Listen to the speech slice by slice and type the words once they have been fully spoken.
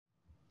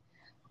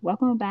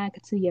Welcome back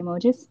to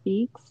Yemoja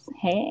Speaks.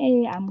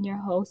 Hey, I'm your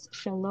host,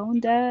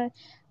 Shalonda.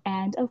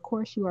 And of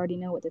course, you already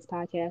know what this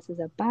podcast is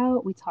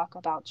about. We talk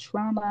about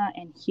trauma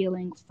and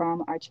healing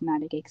from our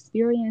traumatic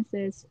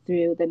experiences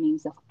through the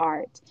means of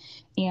art.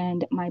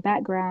 And my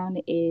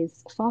background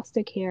is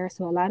foster care,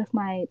 so a lot of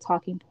my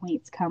talking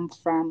points come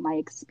from my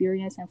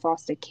experience in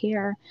foster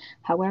care.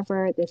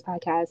 However, this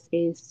podcast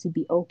is to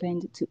be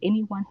opened to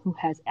anyone who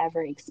has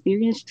ever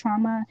experienced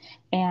trauma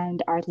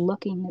and are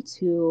looking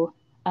to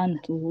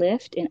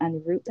unlift and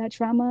unroot that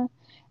trauma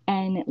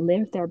and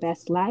live their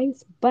best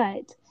lives.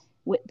 But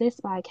with this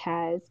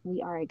podcast,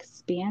 we are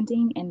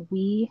expanding and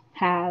we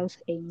have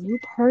a new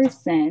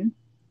person.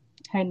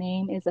 Her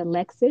name is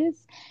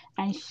Alexis,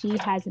 and she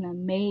has an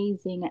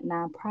amazing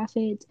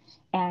nonprofit.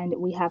 And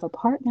we have a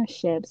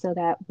partnership so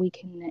that we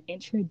can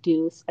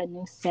introduce a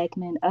new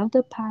segment of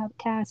the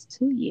podcast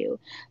to you.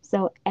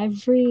 So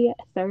every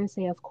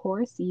Thursday, of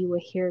course, you will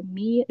hear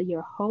me,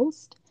 your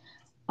host,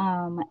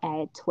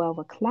 at 12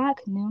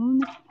 o'clock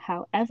noon.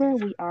 However,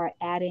 we are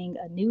adding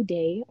a new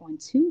day on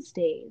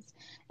Tuesdays,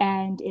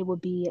 and it will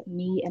be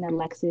me and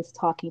Alexis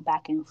talking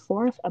back and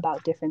forth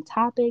about different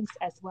topics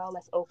as well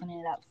as opening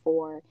it up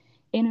for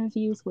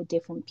interviews with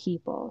different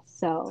people.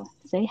 So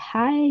say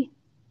hi,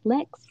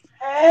 Lex.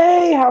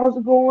 Hey, how's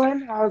it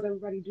going? How's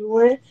everybody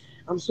doing?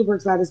 I'm super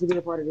excited to be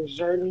a part of this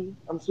journey.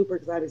 I'm super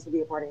excited to be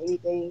a part of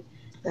anything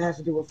that has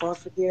to do with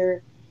foster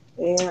care,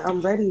 and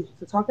I'm ready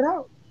to talk it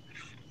out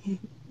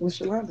with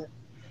Shalonda.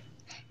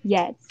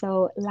 Yes,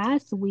 so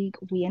last week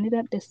we ended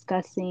up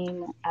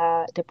discussing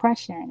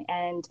depression,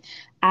 and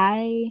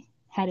I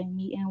had a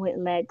meeting with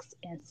Lex,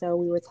 and so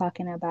we were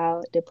talking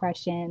about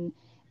depression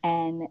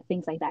and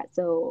things like that.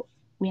 So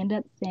we ended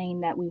up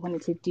saying that we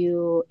wanted to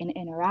do an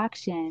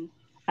interaction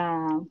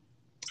um,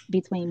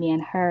 between me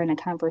and her in a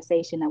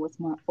conversation that was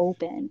more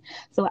open.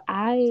 So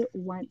I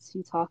want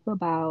to talk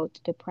about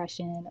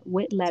depression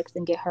with Lex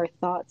and get her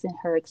thoughts and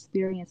her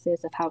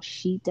experiences of how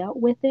she dealt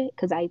with it.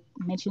 Because I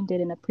mentioned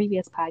it in a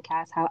previous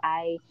podcast how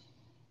I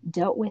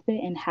dealt with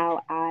it and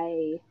how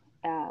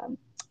um,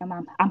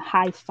 I'm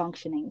high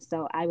functioning.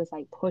 So I was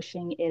like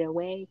pushing it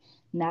away,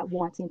 not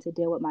wanting to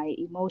deal with my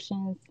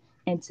emotions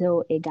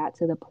until it got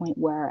to the point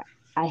where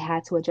I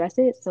had to address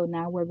it. So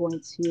now we're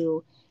going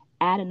to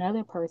add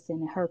another person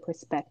and her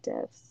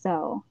perspective.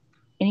 So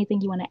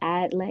anything you want to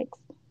add, Lex?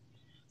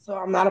 So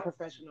I'm not a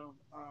professional,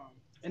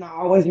 and I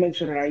always make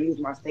sure that I use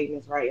my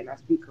statements right and I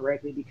speak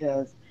correctly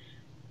because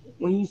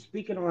when you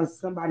speaking on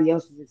somebody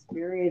else's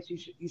experience,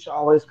 you should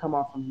always come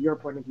off from your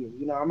point of view.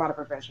 I'm not a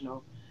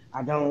professional.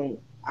 I don't.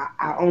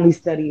 I only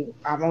study.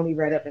 I've only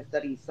read up and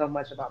studied so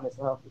much about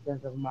mental health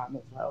because of my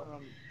mental health.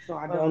 So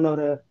I don't know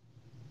the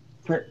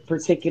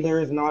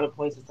particulars and all the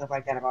points and stuff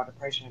like that about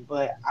depression,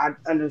 but I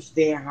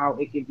understand how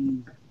it can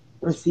be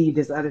perceived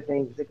as other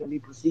things. It can be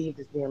perceived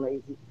as being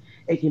lazy.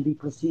 It can be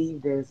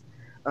perceived as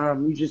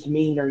you just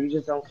mean or you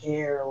just don't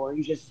care or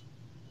you just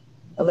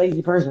a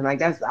lazy person.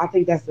 Like I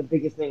think that's the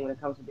biggest thing when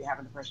it comes to be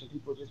having depression.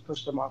 People just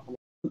push them off.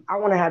 I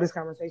want to have this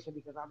conversation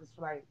because I just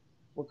feel like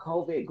with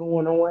COVID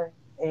going on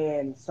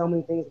and so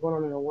many things going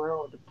on in the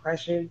world,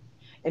 depression,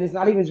 and it's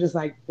not even just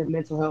like the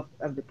mental health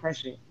of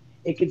depression.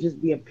 It could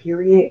just be a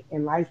period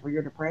in life where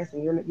you're depressed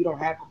and you don't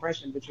have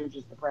depression, but you're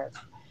just depressed.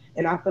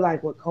 And I feel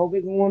like with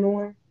COVID going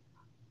on,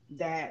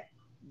 that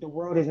the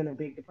world is in a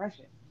big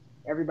depression.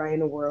 Everybody in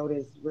the world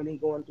is really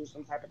going through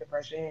some type of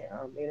depression.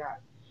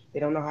 They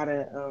don't know how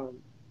to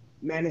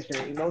manage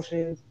their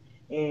emotions,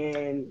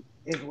 and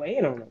it's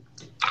weighing on them.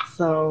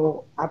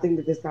 So I think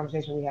that this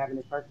conversation we having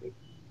is perfect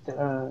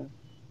to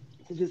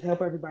just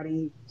help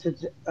everybody to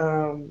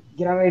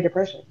get out of their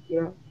depression.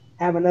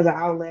 Have another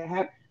outlet.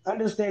 Have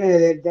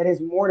understanding that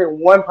it's more than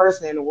one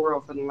person in the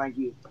world feeling like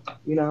you.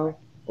 You know,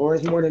 or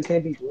it's more than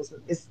 10 people.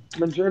 It's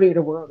majority of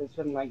the world is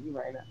feeling like you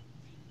right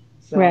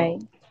now.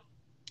 Right.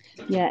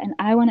 So Yeah, and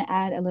I want to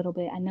add a little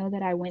bit. I know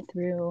that I went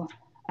through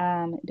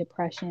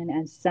depression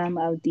and some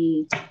of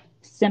the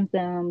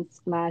symptoms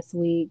last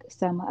week,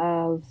 some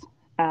of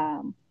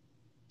um,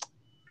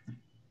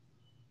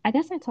 I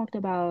guess I talked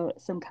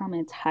about some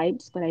common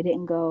types, but I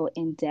didn't go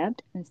in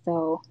depth. And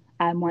so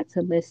I want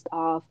to list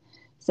off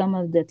some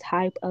of the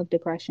type of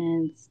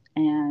depressions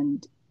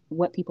and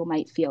what people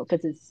might feel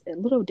because it's a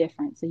little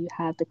different. So you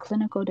have the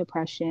clinical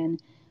depression,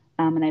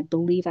 and I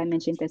believe I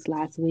mentioned this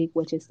last week,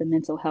 which is the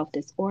mental health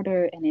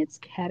disorder, and it's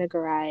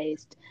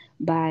categorized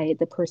by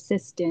the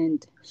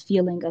persistent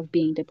feeling of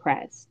being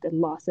depressed, the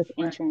loss of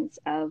right, interest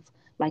of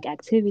like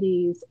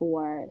activities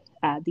or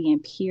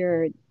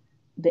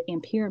the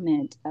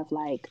impairment of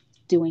like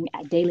doing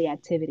a daily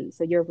activities.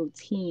 So your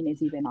routine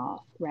is even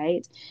off,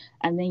 right?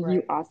 And then you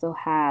right, also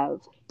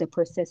have the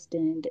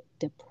persistent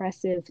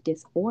depressive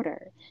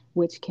disorder,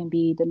 which can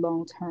be the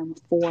long term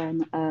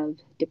form of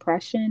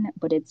depression,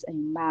 but it's a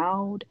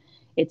mild,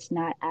 it's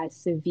not as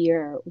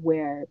severe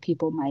where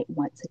people might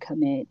want to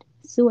commit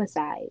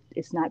suicide.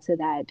 It's not to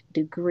that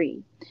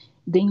degree.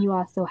 Then you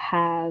also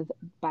have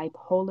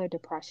bipolar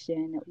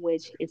depression,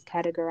 which is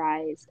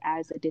categorized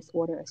as a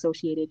disorder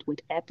associated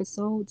with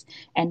episodes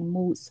and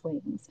mood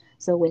swings.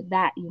 So, with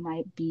that, you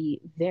might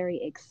be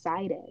very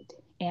excited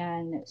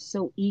and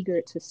so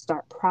eager to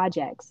start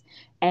projects,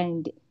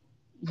 and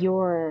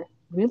you're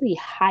really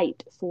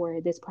hyped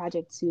for this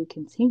project to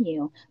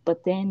continue,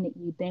 but then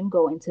you then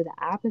go into the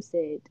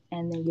opposite,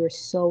 and then you're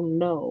so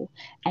low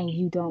and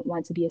you don't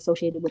want to be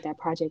associated with that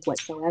project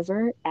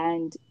whatsoever,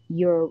 and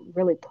you're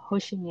really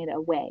pushing it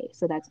away.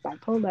 So that's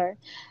bipolar.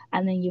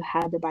 And then you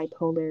have the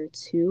bipolar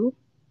 2,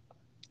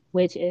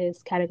 which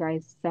is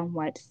categorized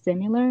somewhat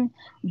similar,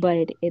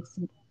 but it's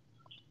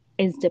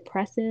is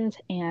depressive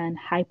and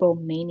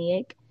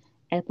hypomanic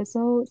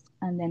episodes.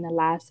 And then the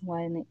last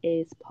one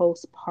is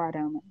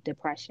postpartum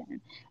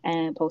depression.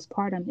 And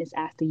postpartum is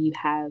after you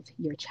have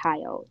your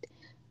child.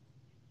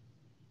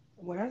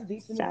 Well, that's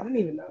deep to me. I So, didn't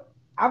even know.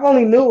 I've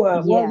only knew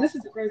of. Well, yeah. this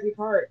is the crazy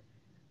part.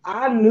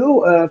 I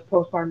knew of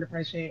postpartum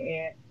depression,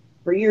 and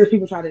for years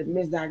people tried to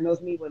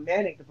misdiagnose me with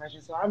manic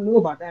depression. So I knew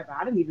about that, but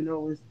I didn't even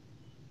know it was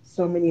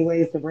so many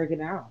ways to break it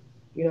down.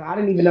 I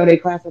didn't even know they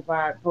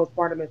classified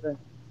postpartum as a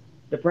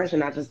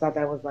depression. I just thought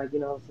that was like,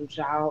 some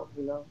child,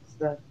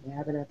 stuff that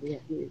happened after you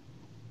have kids.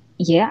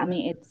 Yeah, I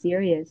mean, it's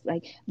serious.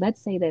 Like,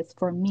 let's say this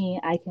for me,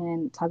 I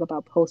can talk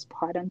about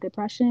postpartum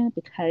depression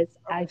because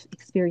Okay. I've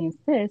experienced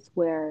this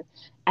where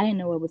I didn't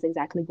know what was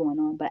exactly going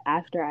on, but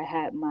after I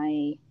had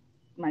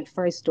my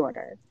first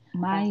daughter,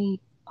 my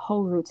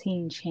whole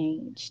routine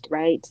changed,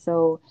 right?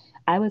 So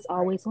I was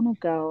Right. always on the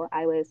go.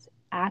 I was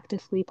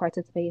actively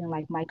participating in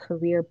like my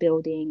career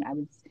building. I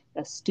was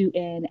a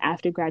student.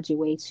 After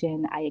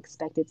graduation, I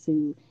expected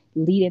to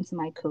lead into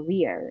my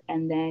career.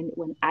 And then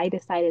when I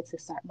decided to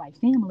start my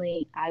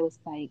family, I was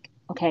like,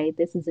 okay,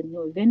 this is a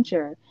new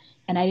adventure.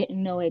 And I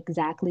didn't know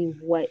exactly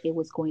what it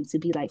was going to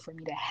be like for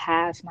me to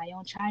have my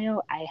own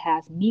child. I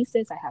have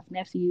nieces, I have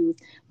nephews,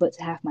 but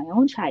to have my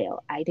own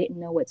child, I didn't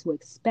know what to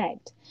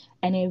expect.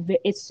 And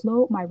it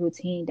slowed my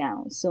routine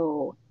down.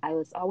 So I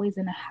was always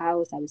in the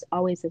house, I was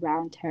always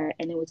around her,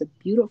 and it was a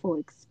beautiful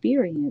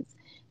experience.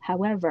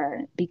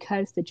 However,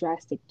 because the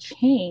drastic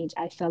change,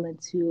 I fell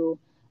into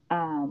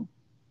um,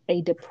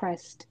 a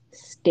depressed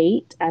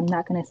state. I'm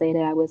not going to say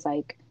that I was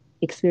like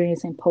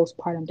experiencing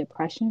postpartum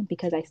depression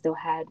because I still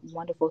had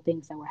wonderful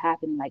things that were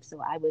happening. Like,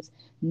 so I was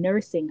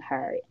nursing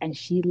her and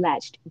she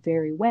latched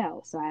very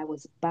well. So I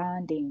was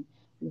bonding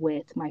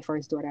with my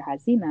first daughter,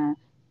 Hazina,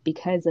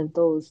 because of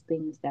those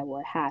things that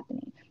were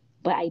happening.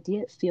 But I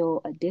did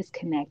feel a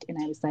disconnect, and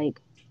I was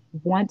like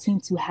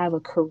wanting to have a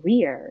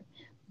career,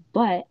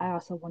 but I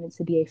also wanted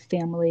to be a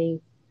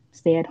family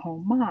stay at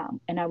home mom.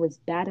 And I was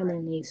Right.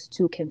 battling these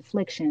two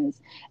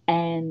conflictions.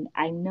 And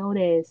I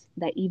noticed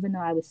that even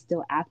though I was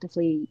still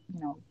actively,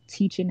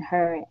 teaching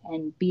her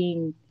and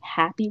being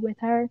happy with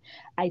her,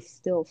 I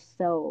still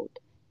felt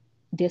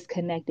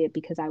disconnected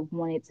because I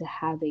wanted to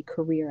have a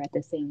career at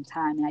the same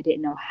time. And I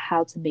didn't know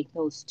how to make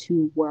those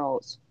two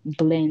worlds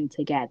blend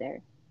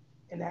together.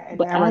 And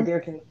But that right there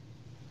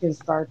can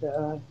start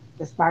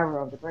the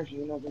spiral of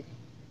depression. Just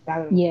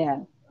battling with yeah,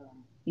 things.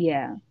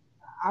 yeah,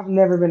 I've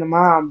never been a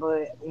mom,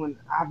 but when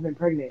I've been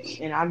pregnant,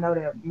 and I know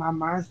that my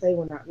mind state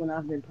when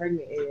I've been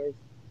pregnant is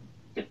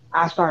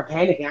I start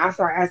panicking. I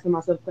start asking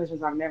myself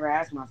questions I've never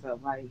asked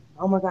myself, like,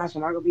 oh my gosh,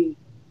 am I gonna be?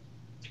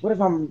 What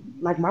if I'm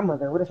like my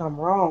mother? What if I'm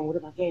wrong? What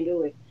if I can't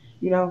do it?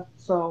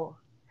 So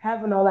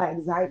having all that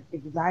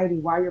anxiety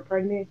while you're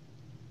pregnant,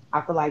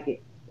 I feel like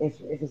if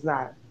it's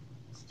not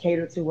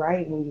catered to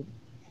right when you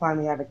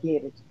finally have a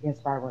kid, it can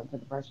spiral into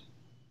depression.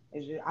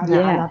 I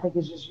yeah, think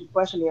it's just you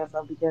questioning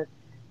yourself because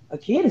a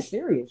kid is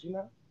serious.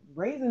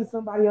 Raising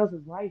somebody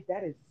else's life,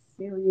 that is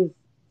serious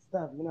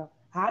stuff.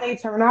 How they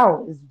turn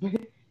out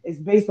is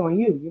based on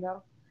you.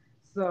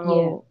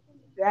 yeah, So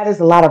that is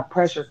a lot of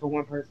pressure for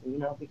one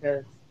person.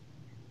 Because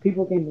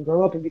people can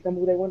grow up and become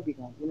who they want to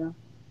become.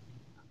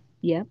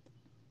 yep,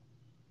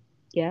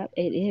 yep,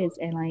 it So is.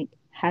 And like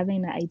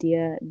having the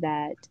idea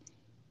that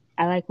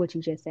I like what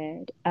you just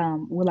said.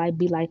 Will I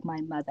be like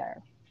my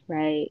mother?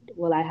 Right?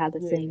 Will I have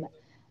the yeah, same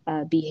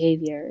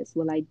behaviors?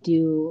 Will I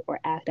do or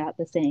act out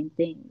the same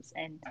things?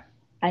 And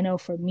I know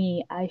for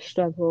me, I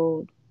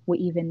struggled with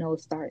even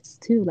those starts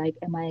too. Like,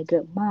 am I a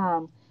good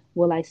mom?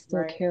 Will I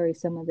still right, carry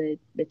some of the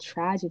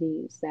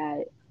tragedies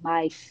that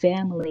my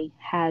family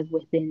has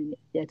within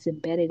that's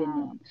embedded in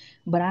them?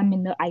 But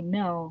I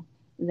know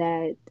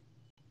that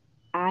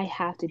I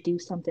have to do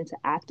something to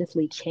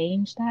actively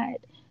change that.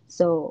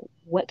 So,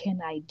 what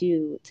can I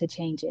do to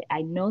change it?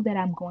 I know that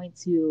I'm going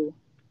to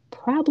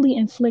probably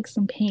inflict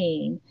some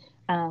pain,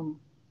 um,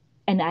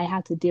 and I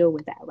have to deal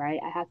with that, right?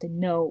 I have to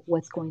know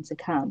what's going to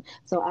come.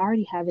 So, I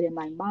already have it in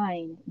my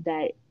mind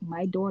that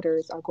my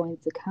daughters are going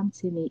to come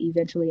to me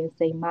eventually and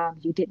say, Mom,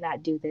 you did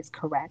not do this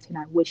correct, and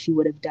I wish you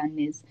would have done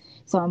this.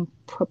 So, I'm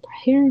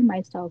preparing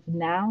myself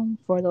now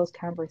for those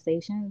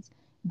conversations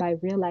by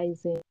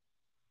realizing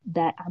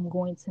that I'm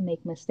going to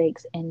make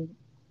mistakes, and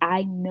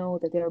I know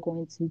that they're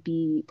going to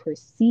be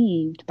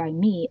perceived by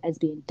me as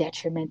being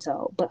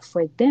detrimental. But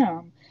for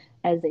them,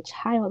 as a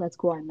child that's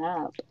growing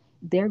up,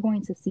 they're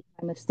going to see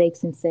my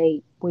mistakes and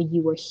say, well,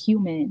 you were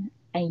human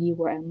and you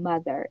were a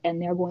mother, and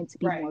they're going to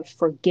be Right. more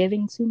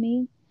forgiving to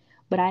me.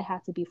 But I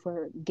have to be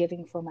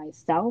forgiving for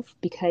myself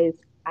because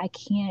I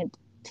can't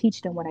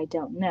teach them what I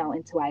don't know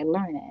until I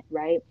learn it,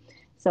 right?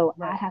 So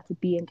I Right. have to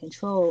be in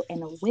control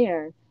and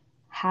aware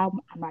how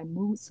my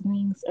mood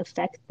swings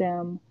affect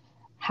them,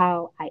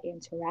 how I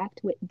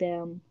interact with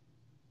them,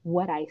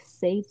 what I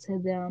say to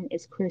them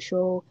is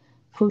crucial.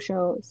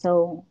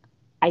 So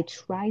I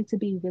try to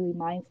be really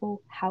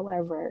mindful.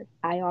 However,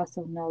 I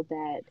also know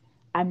that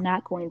I'm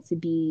not going to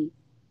be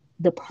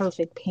the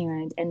perfect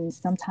parent, and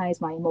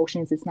sometimes my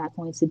emotions is not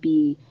going to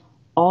be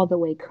all the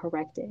way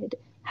corrected.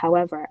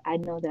 However, I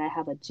know that I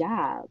have a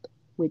job,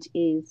 which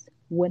is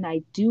when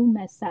I do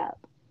mess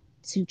up,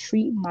 to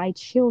treat my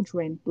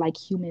children like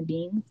human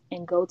beings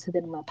and go to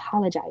them and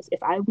apologize.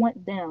 If I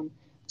want them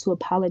to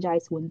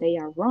apologize when they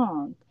are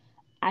wrong,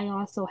 I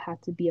also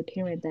have to be a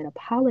parent that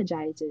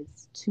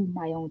apologizes to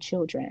my own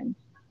children.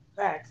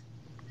 Facts.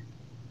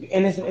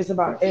 And it's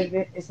about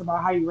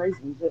how you raise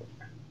them too.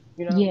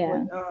 You know,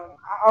 when Yeah,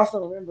 I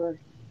also remember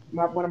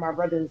one of my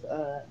brother's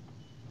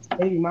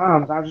baby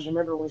moms. I just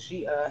remember when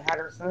she had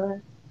her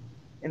son,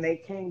 and they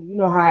came. You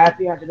know how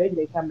after you have the baby,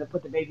 they come to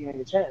put the baby on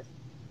your chest,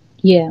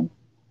 yeah,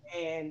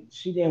 and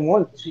she didn't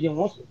want it. She didn't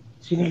want to.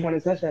 She didn't want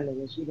to touch that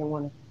nigga. She didn't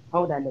want to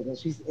hold that nigga.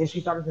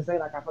 She started to say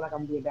like, I feel like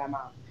I'm gonna be a bad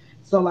mom.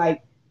 So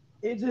like,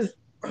 it just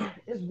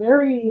it's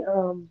very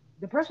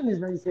depression is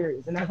very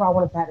serious, and that's why I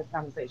wanted to have this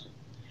conversation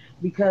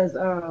because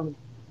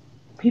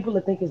people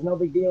that think it's no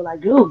big deal. Like,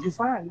 dude, you're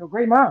fine. You're a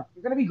great mom.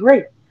 You're gonna be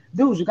great.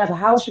 Dude, you got the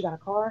house, you got a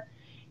car,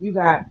 you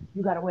got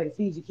a way to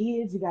feed your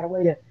kids, you got a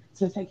way to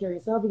take care of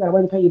yourself, you got a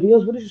way to pay your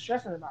bills. What are you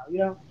stressing about? You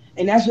know?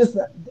 And that's just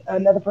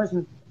another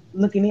person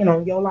looking in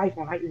on your life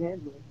and how you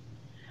handle it.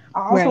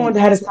 I also wanted right. to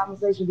have this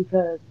conversation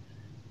because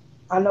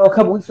I know a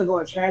couple weeks ago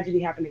a tragedy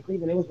happened in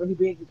Cleveland. It was really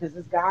big because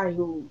this guy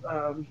who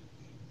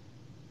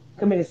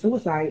committed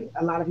suicide,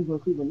 a lot of people in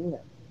Cleveland knew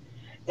him.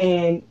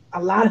 And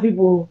a lot of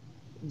people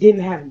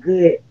didn't have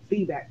good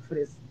feedback for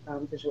this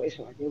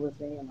situation. Like they were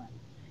saying, like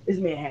this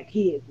man had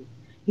kids. And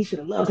he should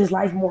have loved his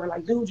life more.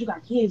 Like, dude, you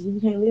got kids. And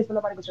you can't live for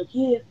nobody but your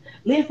kids.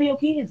 Live for your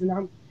kids.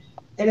 And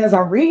as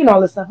I'm reading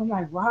all this stuff, I'm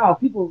like, wow,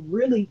 people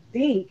really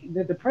think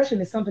that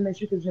depression is something that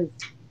you can just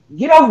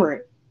get over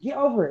it. Get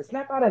over it.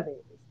 Snap out of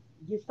it.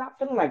 You stop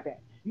feeling like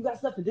that. You got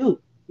stuff to do.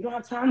 You don't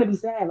have time to be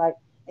sad. Like,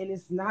 and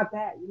it's not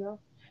that, you know.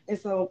 And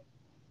so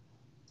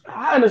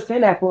I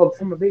understand that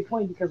from a big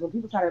point because when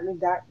people try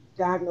to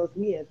diagnose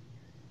me as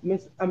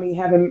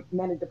having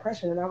manic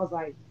depression, and I was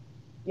like,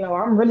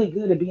 I'm really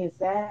good at being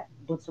sad,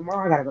 but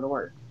tomorrow I gotta go to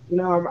work.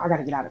 I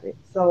gotta get out of it.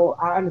 So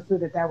I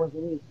understood that that was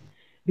me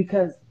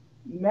because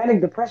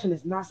manic depression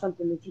is not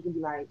something that you can be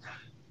like,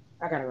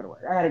 I gotta go to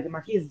work. I gotta get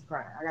my kids is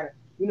crying. I gotta,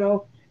 you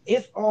know,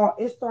 it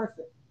starts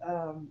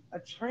a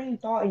train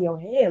thought in your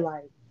head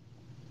like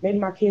maybe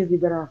my kids be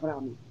better off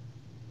without me.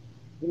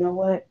 You know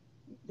what?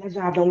 That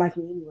job don't like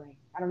me anyway.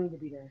 I don't need to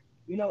be there.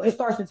 It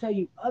starts to tell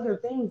you other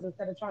things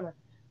instead of trying to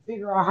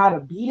figure out how to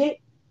beat it.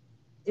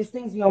 It's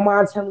things in your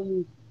mind telling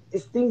you,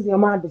 it's things in your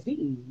mind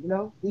defeating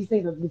you, These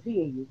things are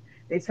defeating you.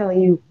 They're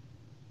telling you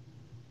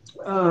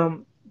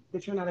um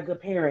that you're not a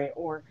good parent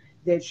or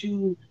that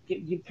your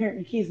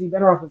kids be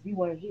better off if you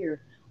weren't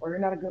here, or you're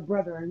not a good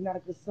brother, or you're not a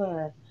good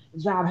son, the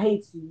job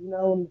hates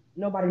you,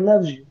 nobody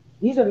loves you.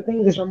 These are the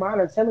things that your mind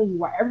are telling you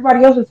while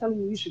everybody else is telling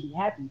you you should be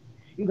happy.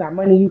 You got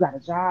money, you got a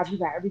job, you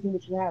got everything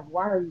that you have.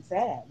 Why are you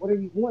sad? What are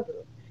you going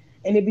through?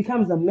 And it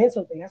becomes a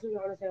mental thing. That's what you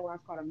understand why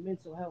it's called a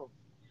mental health.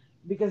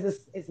 Because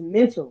it's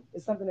mental.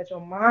 It's something that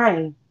your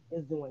mind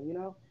is doing,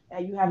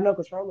 and you have no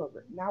control over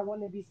it. Not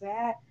wanting to be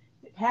sad.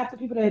 Half the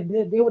people that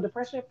deal with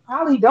depression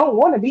probably don't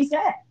want to be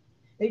sad.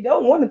 They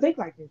don't want to think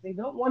like this. They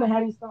don't want to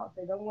have these thoughts.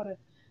 They don't want to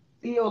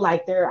feel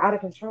like they're out of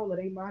control of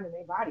their mind and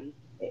their body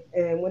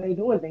and when they're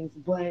doing things.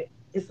 But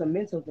it's a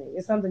mental thing.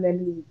 It's something that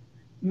needs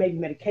maybe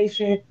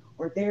medication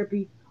or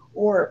therapy.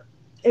 Or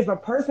if a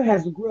person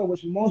has grew up,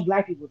 which most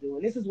black people do,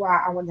 and this is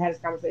why I wanted to have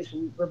this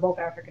conversation. We're both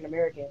African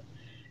American,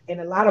 and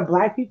a lot of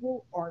black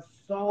people are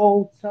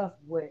so tough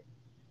with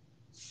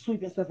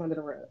sweeping stuff under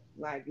the rug.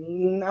 Like, I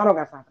don't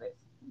got time for this.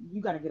 You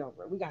got to get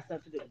over it. We got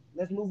stuff to do.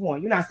 Let's move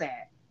on. You're not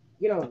sad.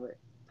 Get over it.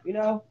 You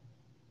know?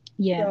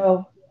 Yeah,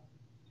 So,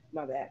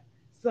 my bad.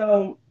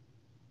 So,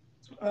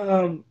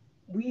 um,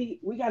 we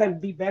got to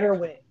be better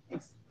with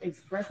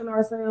expressing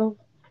ourselves,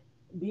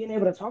 being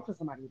able to talk to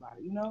somebody about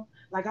it.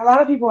 Like a lot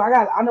of people,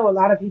 I know a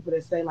lot of people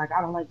that say, like,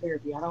 I don't like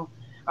therapy.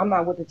 I'm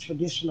not with the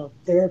traditional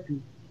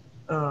therapy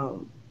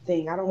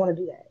thing. I don't want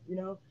to do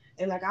that.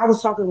 And like I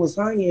was talking with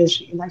Sonya,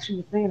 and like she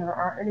was saying in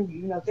our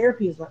interview,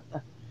 therapy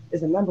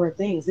is a number of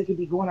things. It could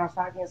be going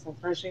outside getting some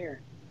fresh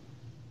air,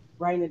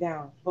 writing it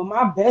down. But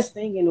my best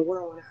thing in the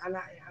world, and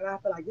I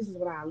feel like this is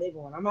what I live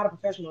on. I'm not a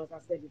professional, as I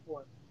said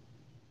before.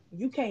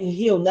 You can't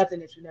heal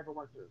nothing that you never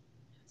worked through.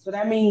 So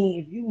that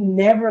means if you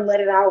never let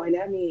it out, and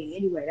that means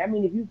anyway, that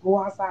means if you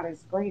go outside and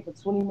scream for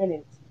 20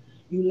 minutes,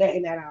 you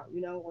letting that out,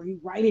 or you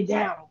write it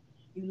down,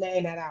 you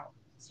letting that out.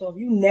 So if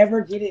you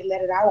never get it,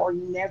 let it out, or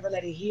you never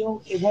let it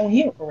heal, it won't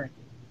heal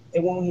correctly.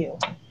 It won't heal.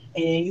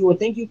 and you will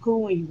think you're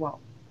cool and you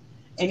won't.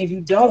 And if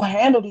you don't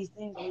handle these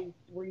things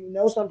where you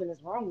know something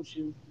is wrong with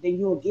you, then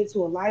you'll get to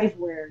a life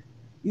where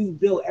you've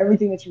built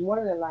everything that you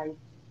wanted in life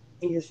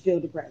and you're still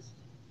depressed.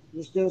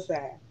 You're still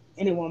sad.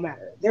 And it won't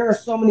matter. There are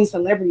so many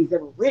celebrities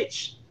that were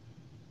rich,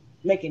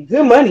 making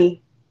good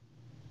money,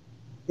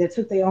 that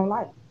took their own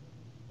life.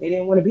 They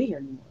didn't want to be here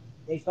anymore.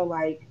 They felt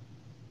like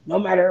no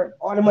matter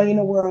all the money in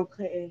the world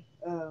couldn't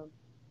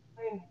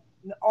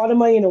all the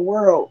money in the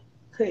world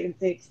couldn't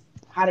fix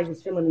how they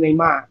was feeling in their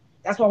mind.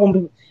 That's what I want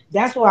people.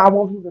 That's what I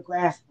want people to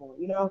grasp for.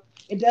 You know,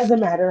 it doesn't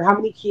matter how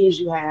many kids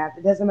you have.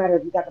 It doesn't matter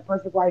if you got the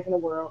perfect wife in the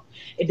world.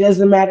 It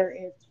doesn't matter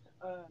if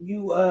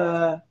you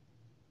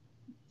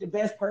the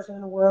best person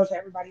in the world to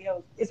everybody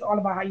else. It's all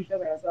about how you feel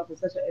about yourself.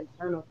 It's such an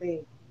internal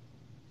thing.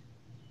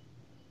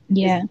 It's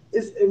Yeah,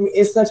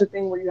 it's such a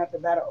thing where you have to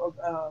battle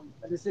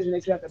a decision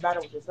that you have to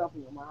battle with yourself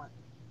in your mind.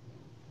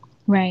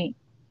 right.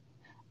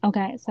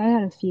 Okay, so I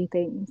had a few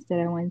things that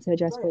I wanted to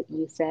address Go ahead. what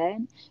you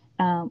said.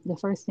 The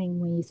first thing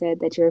when you said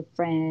that your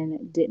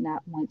friend did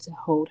not want to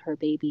hold her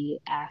baby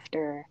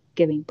after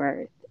giving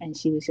birth, and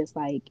she was just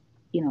like,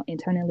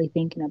 internally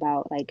thinking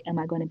about like, am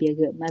I going to be a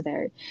good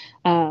mother?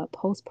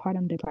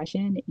 Postpartum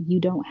depression, you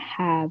don't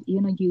have,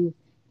 you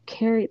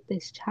carried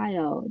this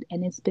child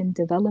and it's been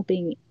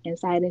developing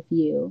inside of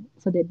you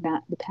for the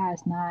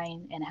past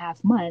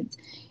 9.5 months.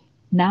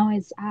 Now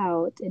it's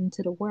out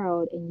into the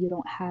world and you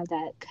don't have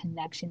that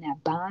connection,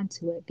 that bond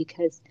to it,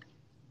 because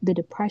the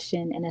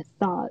depression and the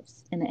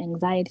thoughts and the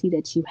anxiety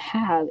that you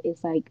have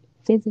is like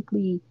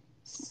physically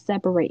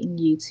separating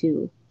you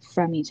two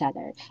from each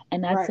other,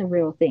 and that's Right. a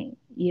real thing,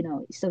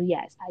 so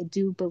yes, I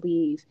do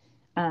believe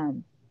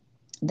um,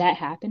 that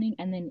happening.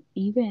 And then,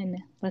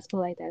 even let's go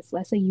like this,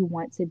 let's say you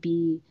want to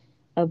be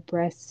a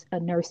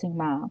nursing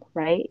mom,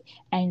 right?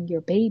 And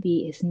your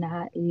baby is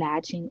not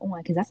latching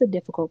on, because that's a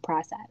difficult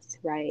process,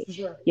 right? For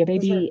sure. Your For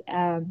sure.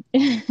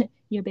 baby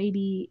your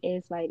baby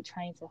is like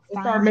trying to It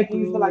started find the making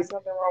you feel like boob.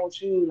 something wrong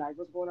with you. Like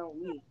what's going on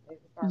with me? It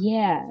started making that to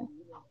Yeah. you.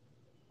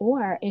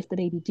 Or if the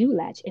baby do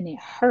latch and it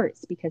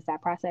hurts, because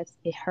that process,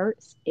 it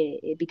hurts,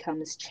 it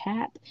becomes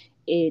chapped.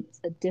 It's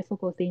a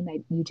difficult thing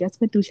that you just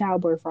went through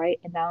childbirth, right?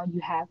 And now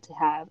you have to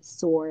have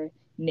sore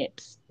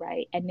nips,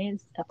 right? And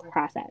it's a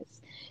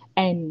process.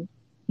 And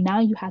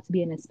now you have to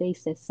be in a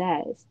space that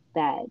says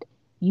that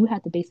you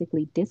have to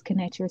basically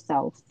disconnect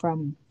yourself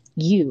from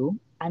you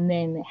and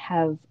then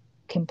have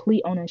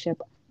complete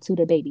ownership to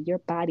the baby. Your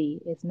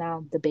body is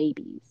now the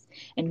baby's.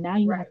 And now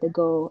you Right. have to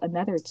go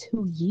another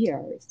 2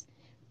 years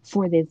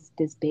for this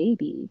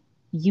baby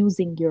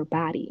using your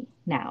body.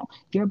 Now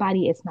your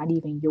body is not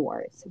even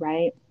yours,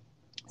 right?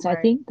 So I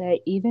Right. think that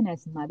even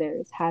as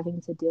mothers,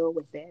 having to deal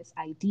with this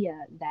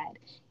idea that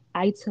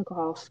I took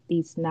off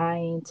these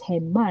 9,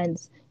 10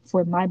 months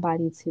for my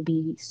body to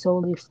be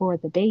solely for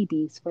the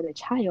babies, for the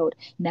child.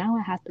 Now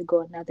I have to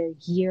go another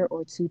year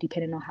or two,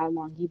 depending on how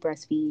long you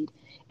breastfeed.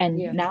 And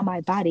Yeah. now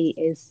my body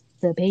is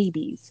the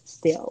baby's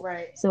still.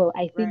 Right. So I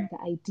Right. think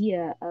the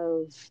idea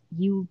of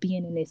you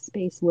being in this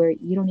space where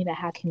you don't even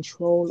have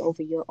control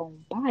over your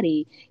own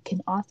body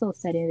can also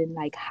set in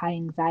like high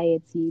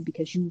anxiety,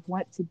 because you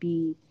want to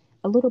be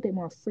a little bit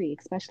more free,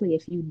 especially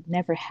if you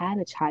never had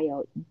a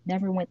child,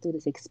 never went through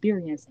this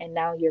experience, and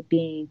now you're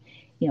being,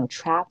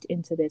 trapped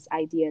into this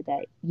idea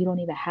that you don't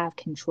even have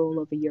control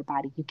over your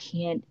body. You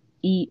can't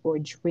eat or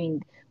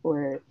drink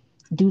or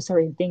do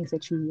certain things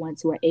that you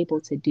once were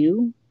able to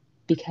do,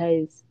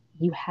 because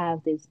you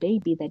have this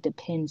baby that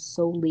depends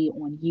solely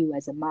on you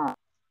as a mom.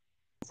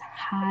 It's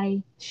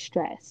high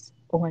stress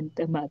on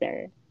the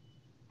mother.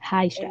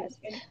 High And stress.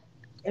 and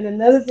and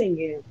another thing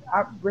is,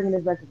 I'm bringing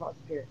this back to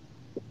foster care.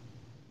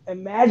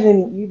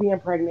 Imagine you being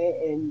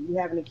pregnant and you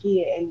having a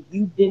kid, and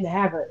you didn't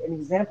have an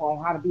example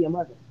on how to be a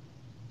mother.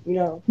 You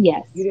know, you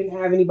Yes. didn't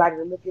have anybody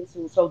to look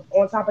into. So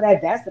on top of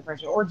that, that's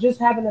depression. Or just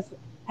having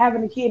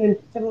a kid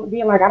and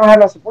being like, I don't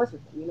have no support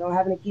system. You know,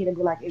 having a kid and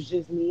be like, it's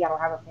just me. I don't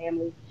have a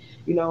family.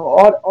 You know,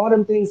 all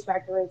them things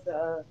factor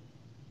into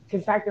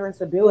can factor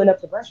into building up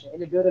depression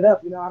and to build it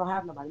up. You know, I don't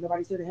have nobody.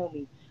 Nobody's here to help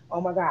me.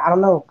 Oh my God, I don't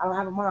know. I don't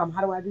have a mom.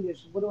 How do I do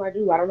this? What do I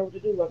do? I don't know what to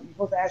do. Well, you're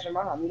supposed to ask your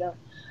mom. You know,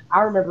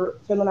 I remember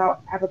filling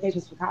out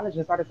applications for college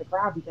and started to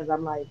cry because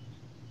I'm like,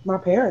 my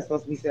parents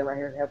supposed to be sitting right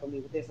here helping me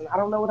with this, and I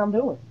don't know what I'm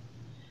doing.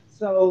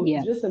 So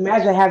Yeah. just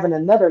imagine having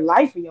another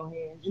life in your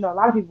hands. You know, a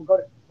lot of people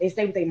they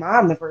stay with their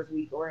mom the first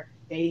week, or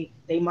they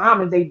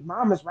mom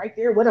is right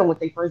there with them with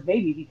their first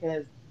baby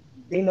because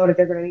they know that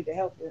they're gonna need the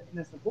help and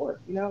the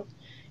support. You know,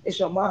 it's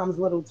your mom's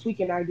little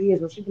tweaking ideas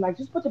where she'd be like,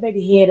 just put the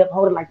baby head up,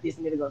 hold it like this,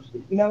 and then go to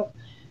sleep. You know,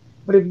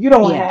 but if you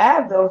don't Yeah.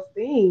 have those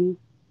things,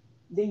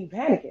 then you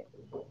panicking.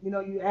 You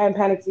know, you add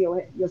panic to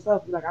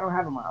yourself. You're like, I don't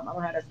have a mom. I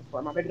don't have that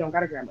support. My baby don't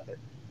got a grandmother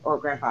or a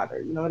grandfather.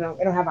 You know,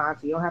 they don't have an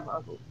auntie. They don't have an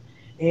uncle.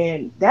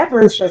 And that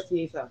brings stress to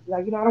yourself. You're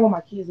like, I don't want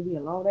my kids to be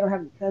alone. They don't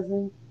have any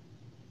cousins.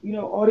 You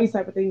know, all these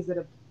type of things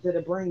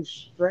that bring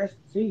stress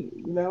to you.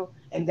 You know,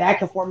 and that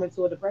can form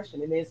into a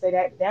depression. And then say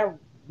that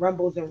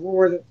rumbles and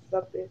roars and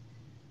something.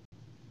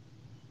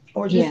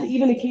 Or just Yeah.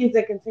 even the kids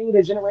that continue the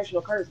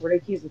generational curse where their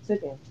kids are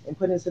taken and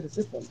put into the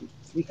system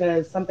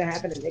because something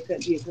happened and they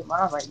couldn't be a good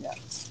mom right now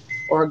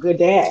or a good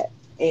dad.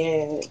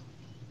 And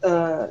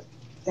uh,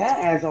 that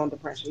adds on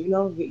depression.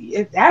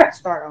 If that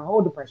start a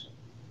whole depression.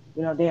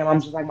 Damn, I'm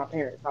just like my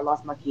parents. I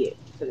lost my kid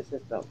to the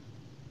system.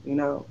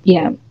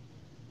 Yeah. And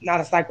now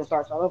the cycle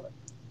starts all over.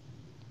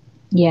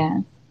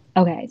 Yeah.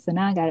 Okay, so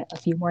now I got a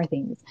few more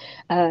things.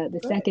 The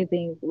Good. second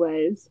thing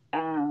was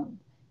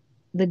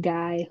the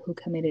guy who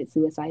committed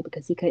suicide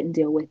because he couldn't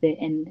deal with it,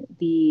 and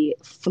the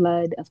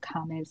flood of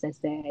comments that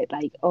said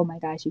like, "Oh my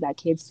gosh, you got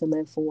kids to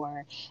live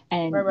for,"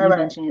 Right, and right, you right,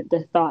 mentioned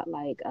the thought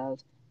like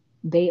of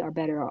they are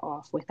better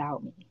off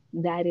without me.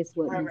 That is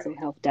what right, mental right.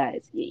 health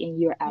does, and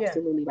you're Yeah,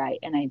 absolutely right.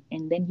 And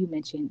then you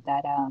mentioned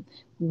that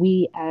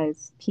we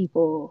as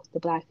people, the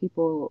Black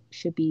people,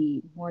 should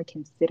be more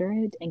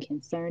considerate and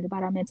concerned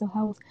about our mental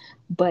health.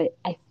 But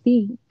I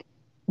think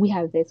we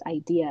have this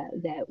idea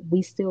that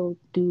we still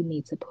do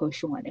need to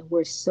push on, and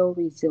we're so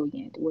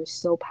resilient, we're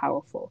so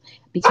powerful,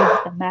 because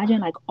imagine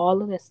like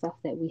all of the stuff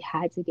that we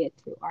had to get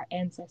through, our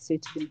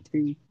ancestors went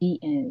through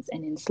beatings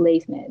and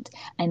enslavement,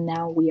 and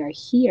now we are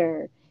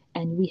here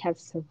and we have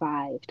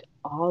survived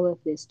all of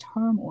this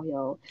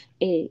turmoil.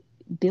 It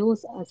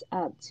builds us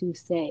up to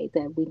say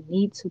that we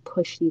need to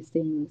push these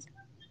things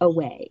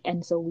away.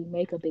 And so we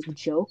make a big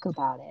joke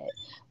about it.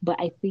 But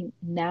I think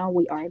now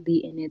we are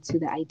leading into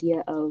the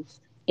idea of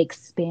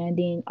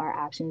expanding our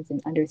options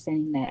and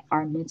understanding that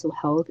our mental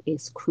health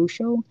is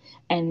crucial.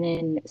 And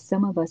then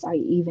some of us are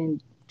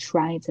even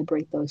trying to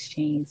break those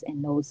chains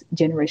and those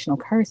generational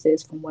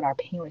curses from what our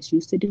parents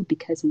used to do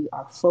because we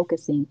are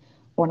focusing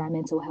on our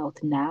mental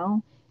health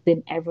now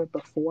than ever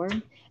before.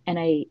 And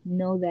I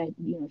know that,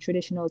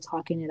 traditional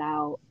talking it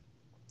out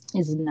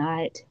is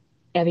not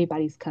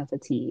everybody's cup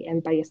of tea.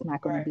 Everybody is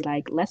not going to right. be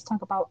like, let's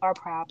talk about our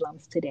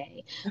problems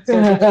today.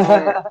 So there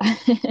are,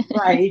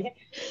 Right.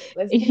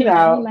 Let's get it you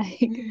know, out.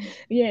 like,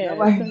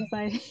 yeah. So Nobody. it's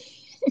like,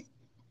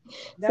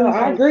 No, so it's I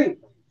like, agree.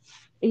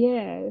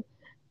 yeah.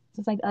 So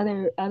it's like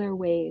other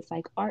ways,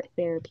 like art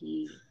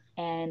therapy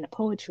and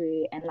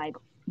poetry, and like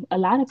a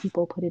lot of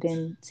people put it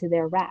into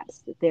their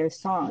raps, their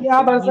songs, Yeah,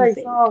 I'm their about to say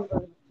music. songs.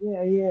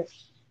 Yeah, yeah.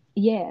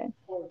 Yeah.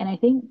 And I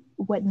think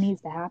what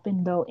needs to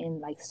happen though in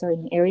like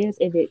certain areas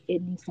is it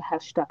needs to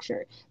have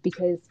structure,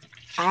 because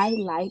I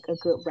like a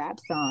good rap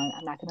song,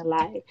 I'm not gonna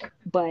lie,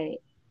 but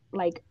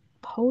like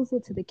pose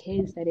it to the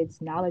kids that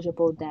it's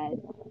knowledgeable that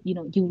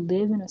you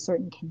live in a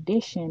certain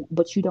condition,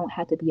 but you don't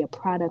have to be a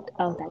product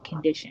of that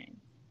condition.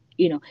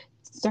 You know,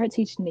 start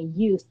teaching the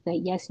youth that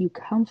yes, you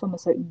come from a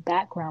certain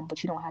background,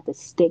 but you don't have to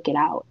stick it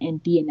out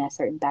and be in that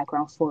certain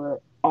background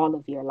for all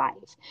of your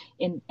life.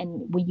 And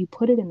when you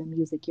put it in the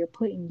music, you're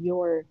putting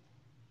your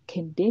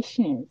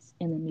conditions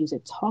in the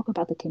music. Talk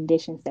about the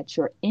conditions that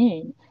you're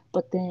in,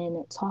 but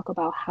then talk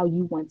about how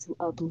you want to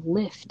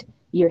uplift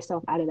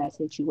yourself out of that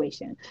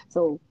situation.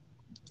 So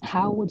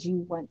how would you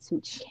want to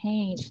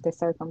change the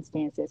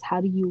circumstances?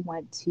 How do you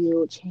want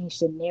to change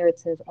the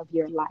narrative of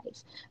your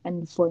life?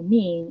 And for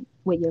me,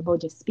 with Your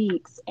Boja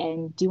Speaks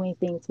and doing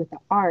things with the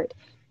art,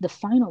 the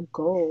final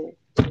goal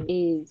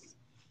is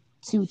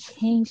to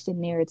change the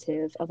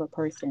narrative of a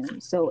person.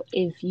 So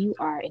if you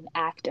are an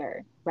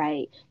actor,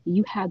 right,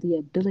 you have the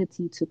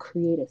ability to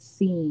create a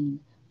scene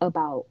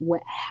about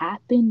what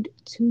happened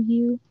to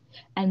you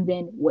and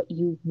then what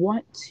you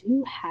want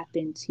to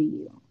happen to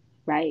you,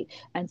 right?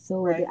 And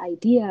so the Right.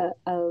 idea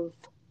of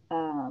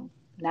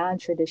non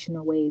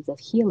traditional ways of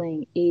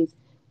healing is,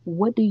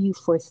 what do you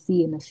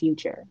foresee in the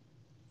future?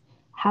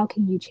 How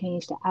can you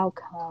change the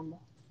outcome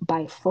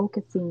by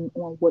focusing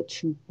on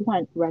what you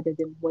want rather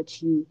than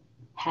what you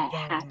had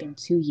Don't happen have.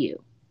 to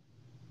you?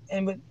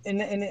 And but in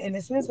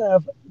the sense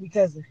of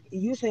because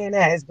you saying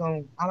that is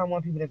going, I don't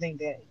want people to think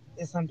that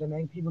it's something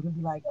that people can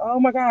be like, oh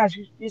my gosh,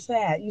 you're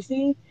sad. You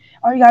see,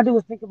 all you gotta do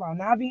is think about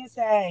not being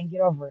sad and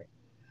get over it.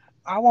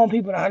 I want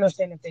people to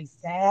understand if they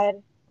sad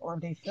or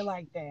if they feel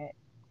like that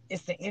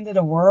it's the end of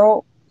the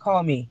world,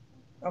 call me.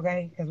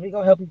 Okay? Because we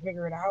gonna help you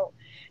figure it out.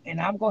 And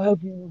I'm gonna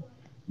help you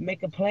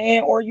make a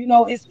plan. Or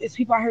it's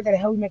people out here that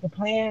help you make a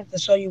plan to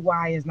show you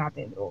why it's not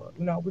the end of the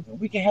world.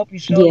 We can help you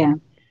show Yeah,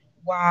 you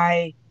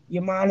why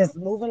your mind is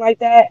moving like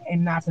that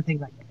and not to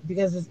think like that.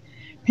 Because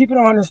people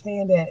don't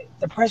understand that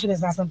depression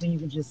is not something you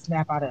can just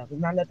snap out of.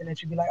 It's not nothing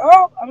that you be like,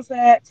 oh, I'm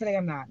sad. Today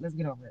I'm not. Let's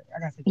get over it. I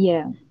got sick of it.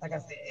 yeah, Like I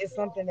said, it's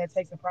something that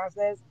takes a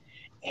process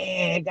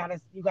and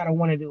you gotta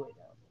want to do it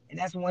though. And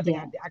that's one thing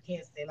yeah, I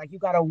can't say. Like you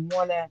gotta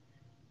want to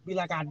be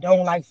like, I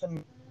don't like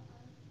some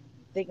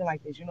thinking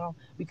like this,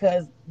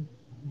 because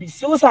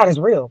suicide is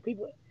real.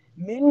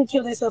 Men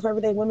kill themselves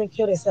every day. Women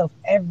kill themselves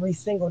every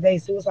single day.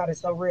 Suicide is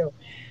so real.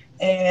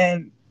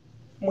 And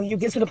when you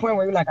get to the point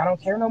where you're like, I don't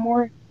care no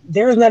more,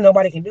 there's nothing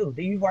nobody can do.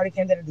 You've already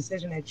came to the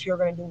decision that you're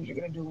gonna do what you're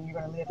gonna do, and you're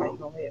gonna live how you're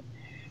gonna live,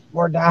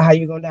 or die how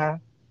you're gonna die.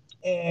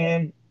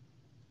 And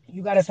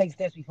You got to take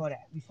steps before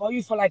that. Before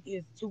you feel like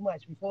it's too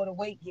much, before the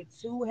weight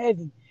gets too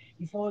heavy,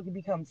 before it can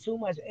become too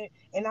much.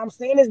 And I'm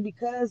saying this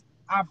because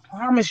I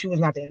promise you it's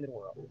not the end of the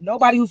world.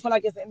 Nobody who feel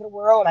like it's the end of the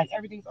world, like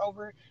everything's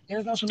over,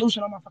 there's no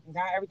solution. Oh my fucking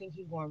God, everything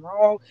keeps going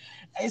wrong.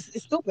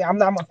 It's stupid. I'm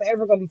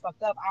forever gonna be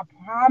fucked up. I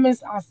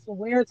promise, I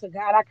swear to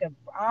God,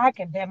 I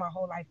can bet my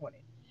whole life on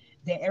it.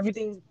 That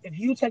everything, if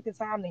you take the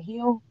time to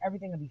heal,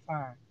 everything will be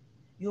fine.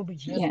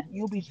 Yeah.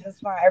 You'll be just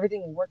fine.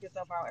 Everything will work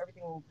itself out.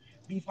 Everything will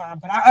be fine.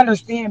 But I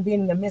understand being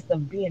in the midst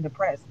of being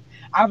depressed.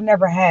 I've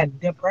never had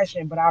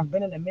depression, but I've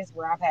been in the midst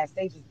where I've had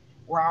stages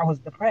where I was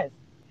depressed.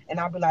 And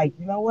I'll be like,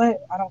 you know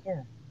what? I don't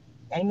care.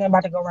 Ain't nothing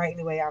about to go right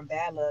anyway. I'm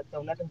bad luck,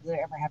 so nothing good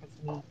ever happens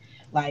to me.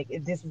 Like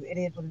it is what it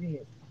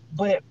is.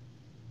 But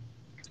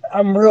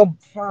I'm real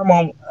firm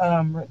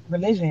on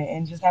religion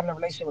and just having a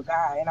relationship with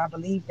God. And I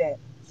believe that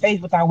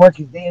faith without work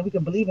is dead. We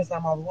can believe in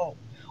something all we want.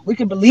 We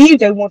can believe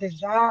they want this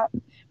job,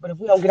 but if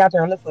we don't get out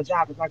there and look for a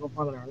job, it's not gonna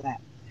fall in our lap.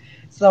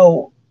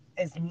 So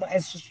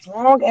as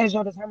strong as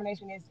your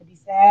determination is to be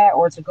sad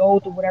or to go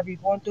through whatever you're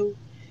going through,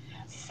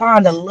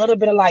 find a little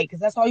bit of light because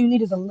that's all you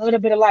need is a little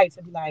bit of light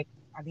to be like,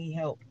 I need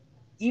help.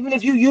 Even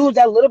if you use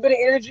that little bit of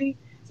energy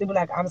to be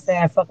like, I'm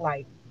sad, fuck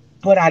life,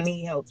 but I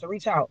need help. To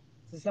reach out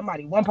to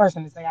somebody, one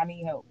person to say, I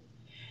need help.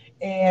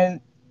 And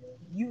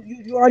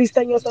you already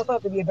setting yourself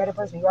up to be a better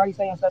person. You already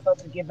setting yourself up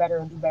to get better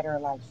and do better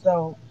in life.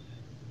 So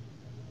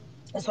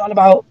it's all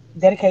about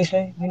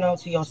dedication,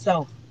 to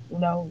yourself.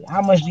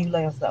 How much do you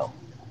love yourself?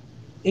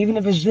 Even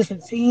if it's just a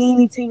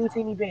teeny, teeny,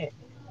 teeny bit,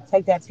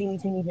 take that teeny,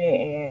 teeny bit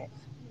and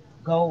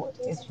go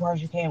as far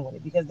as you can with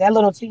it. Because that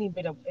little teeny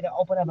bit of it'll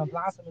open up and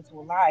blossom into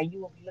a lot. And you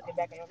will be looking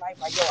back at your life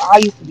like, yo, I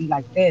used to be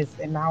like this,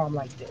 and now I'm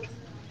like this.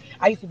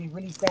 I used to be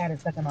really sad and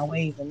stuck in my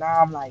ways, and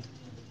now I'm like,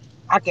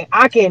 I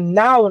can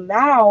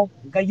now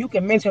you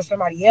can mentor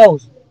somebody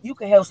else. You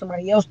can help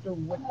somebody else through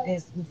with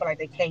this who feel like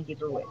they can't get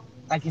through it.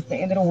 Like it's the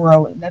end of the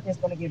world. Nothing's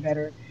gonna get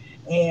better,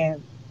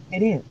 and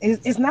it is.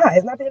 It's not.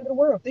 It's not the end of the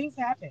world. Things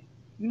happen.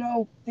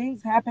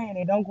 Things happen and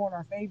they don't go in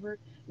our favor.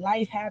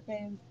 Life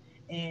happens,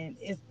 and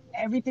it's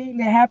everything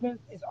that happens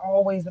is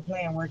always a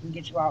plan where it can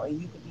get you out,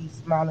 and you could be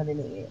smiling in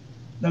the end,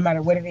 no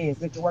matter what it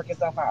is. It can work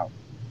itself out.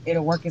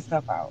 It'll work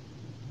itself out.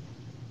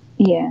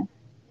 Yeah.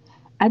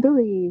 I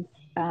believe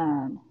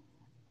um,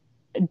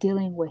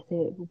 dealing with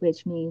it,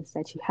 which means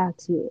that you have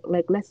to,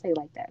 like, let's say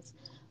like this.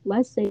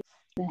 Let's say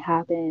that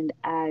happened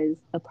as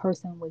a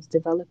person was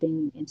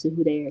developing into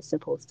who they are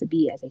supposed to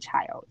be as a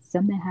child.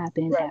 Something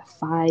happened Right. at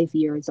 5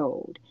 years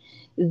old.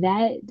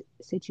 That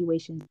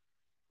situation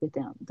with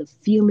them, the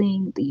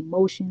feeling, the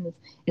emotions,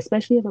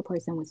 especially if a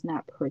person was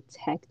not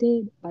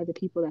protected by the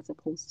people that's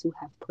supposed to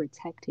have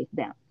protected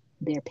them,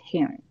 their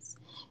parents.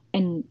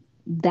 And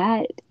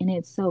that in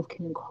itself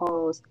can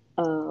cause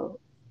a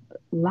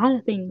lot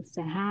of things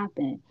to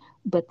happen,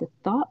 but the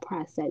thought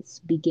process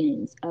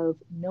begins of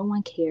no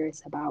one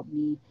cares about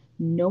me,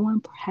 no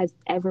one has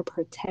ever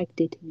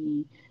protected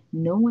me,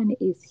 no one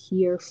is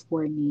here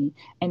for me.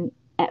 And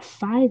at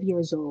 5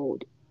 years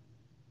old,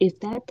 if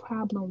that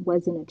problem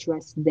wasn't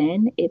addressed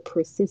then, it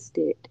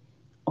persisted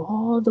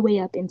all the way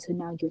up into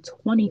now you're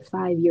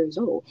 25 years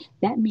old.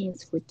 That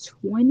means for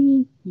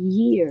 20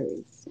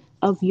 years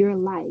of your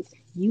life,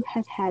 you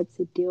have had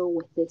to deal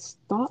with this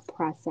thought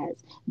process,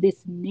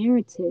 this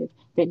narrative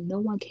that no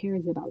one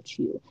cares about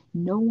you,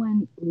 no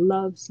one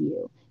loves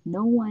you,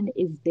 no one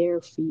is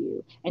there for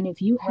you. And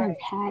if you have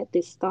Right. had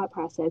this thought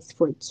process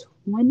for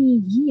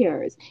 20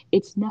 years,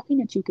 it's nothing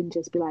that you can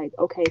just be like,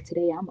 okay,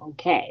 today I'm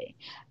okay.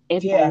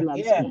 Everybody Yeah.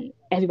 loves Yeah. me.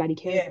 Everybody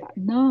cares Yeah. about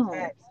me. No,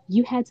 Facts.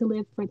 you had to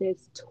live for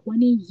this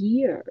 20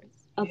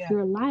 years of Yeah.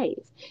 your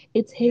life.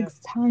 It Yeah. takes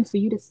time for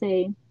you to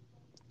say,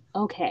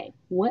 okay,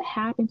 what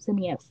happened to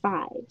me at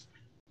 5?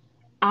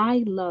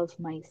 I love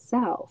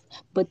myself,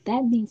 but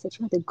that means that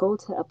you have to go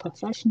to a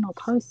professional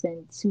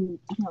person to,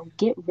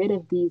 get rid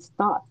of these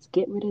thoughts,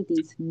 get rid of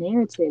these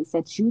narratives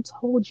that you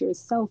told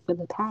yourself for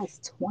the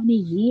past 20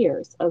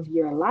 years of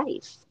your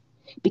life.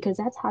 Because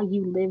that's how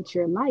you lived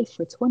your life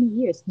for 20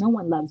 years. No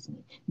one loves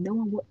me. No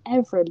one will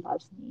ever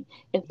love me.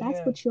 If that's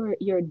Yeah. what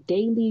your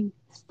daily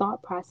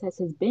thought process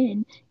has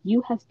been,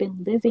 you have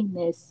been living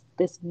this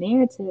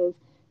narrative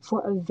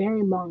for a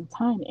very long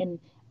time. And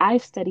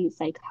I've studied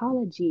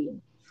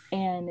psychology,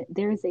 and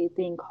there's a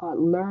thing called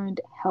learned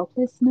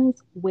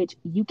helplessness, which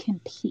you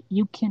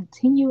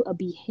continue a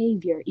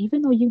behavior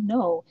even though you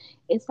know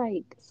it's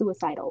like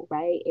suicidal,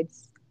 right?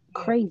 It's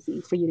Yeah.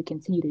 crazy for you to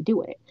continue to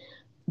do it,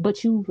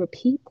 but you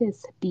repeat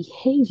this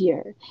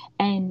behavior,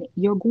 and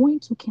you're going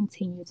to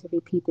continue to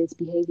repeat this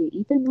behavior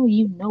even though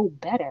you know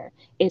better.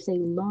 It's a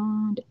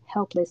learned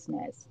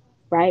helplessness,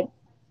 right?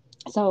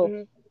 So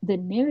Hmm. the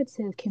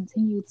narrative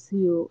continues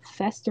to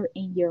fester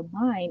in your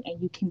mind,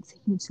 and you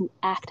continue to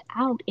act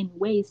out in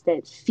ways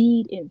that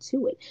feed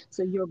into it.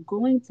 So you're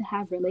going to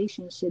have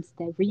relationships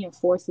that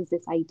reinforces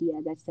this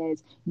idea that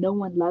says no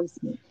one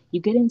loves me. You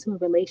get into a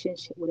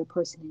relationship with a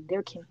person and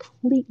they're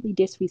completely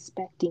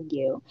disrespecting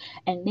you,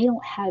 and they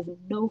don't have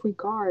no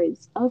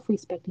regards of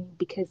respecting you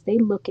because they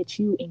look at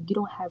you and you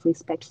don't have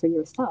respect for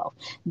yourself.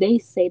 They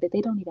say that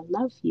they don't even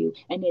love you,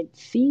 and it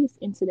feeds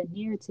into the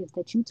narrative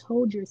that you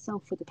told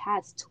yourself for the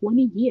past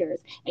 20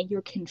 years, and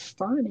you're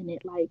confirming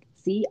it like,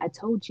 see, I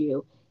told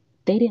you.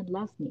 They didn't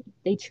love me.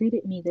 They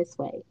treated me this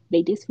way.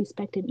 They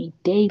disrespected me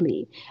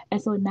daily.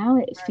 And so now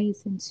it Right.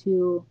 feeds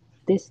into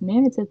this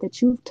narrative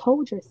that you've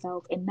told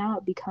yourself, and now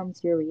it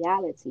becomes your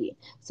reality.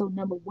 So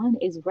number one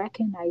is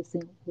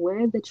recognizing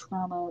where the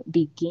trauma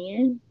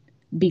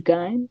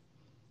begun,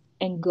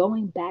 and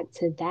going back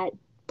to that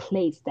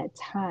place, that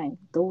time,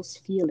 those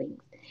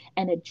feelings,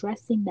 and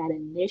addressing that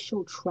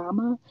initial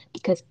trauma,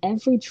 because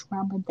every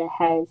trauma that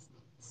has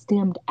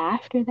stemmed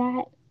after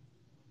that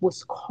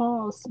was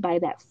caused by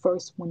that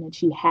first one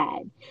that you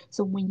had.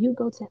 So when you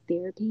go to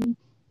therapy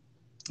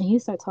and you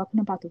start talking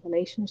about the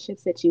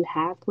relationships that you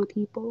have with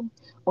people,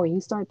 or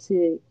you start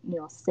to,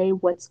 say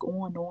what's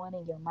going on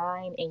in your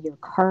mind and your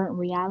current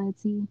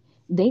reality,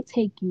 they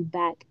take you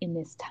back in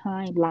this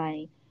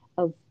timeline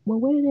of, well,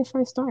 where did it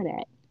first start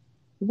at?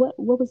 What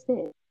was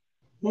this?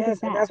 What was Yes,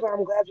 and that? that's why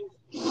I'm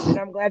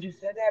glad you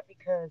said that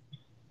because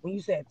when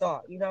you said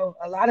thought,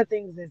 a lot of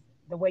things is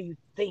the way you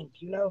think.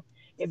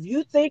 If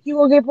you think you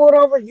gonna get pulled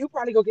over, you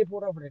probably gonna get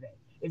pulled over today.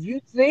 If you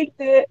think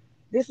that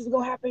this is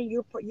gonna happen,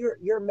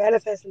 you're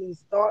manifesting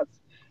these thoughts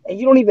and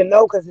you don't even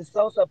know because it's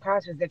so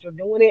subconscious that you're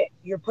doing it.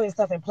 You're putting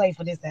stuff in play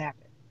for this to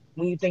happen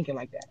when you're thinking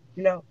like that.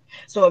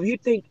 So if you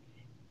think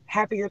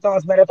happier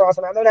thoughts, better thoughts.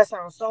 And I know that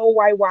sounds so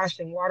whitewashed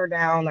and watered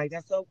down, like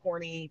that's so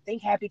corny.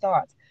 Think happy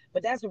thoughts,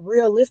 but that's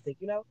realistic.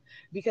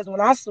 Because when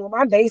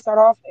my day start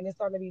off and it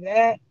started to be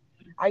bad,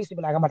 I used to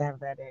be like, I'm about to have a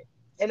bad day,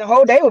 and the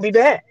whole day would be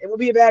bad. It would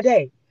be a bad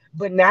day.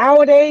 But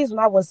nowadays,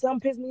 when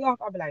something pisses me off,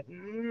 I'll be like,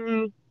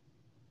 I'm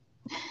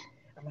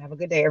gonna have a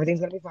good day. Everything's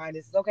gonna be fine.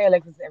 This is okay,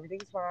 Alexis.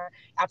 Everything's fine.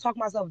 I talk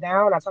myself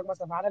down. I talk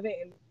myself out of it,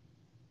 and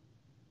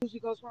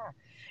usually goes fine.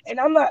 And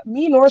I'm not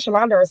me nor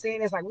Shalonda are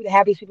saying this like we the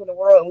happiest people in the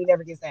world and we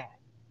never get sad.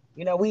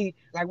 We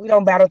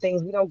don't battle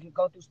things, we don't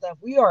go through stuff.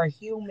 We are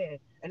human.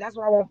 And that's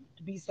why I want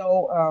to be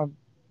so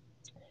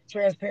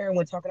transparent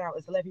when talking out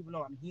is to let people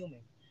know I'm human.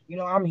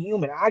 I'm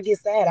human. I get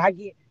sad.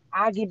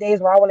 I get days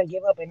where I want to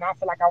give up and not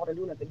feel like I want to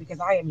do nothing because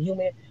I am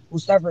human who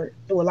suffered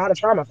through a lot of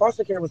trauma.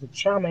 Foster care was a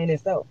trauma in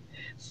itself.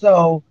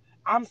 So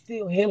I'm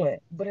still healing.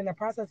 But in the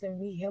process of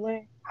me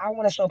healing, I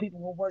want to show people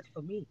what worked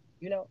for me.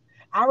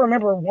 I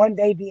remember one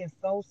day being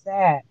so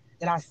sad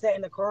that I sat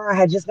in the car. I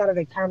had just got out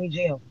of county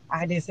jail.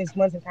 I did 6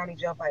 months in county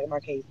jail fighting my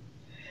case.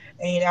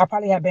 And I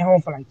probably had been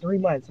home for like 3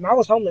 months. And I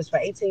was homeless for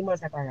 18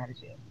 months after I got out of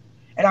jail.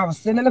 And I was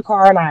sitting in the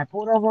car and I had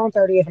pulled over on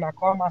 30th and I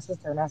called my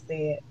sister and I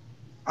said,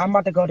 I'm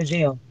about to go to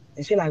jail.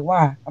 And she like,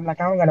 why? I'm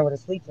like, I don't got nowhere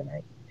to sleep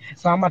tonight.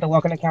 So I'm about to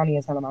walk in the county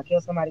and tell them I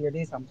killed somebody or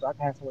did something so I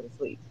can have somewhere to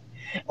sleep.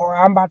 Or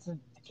I'm about to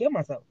kill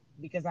myself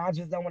because I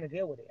just don't want to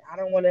deal with it. I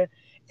don't want to.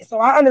 So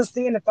I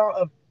understand the thought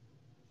of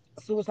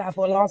suicide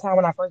for a long time.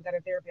 When I first got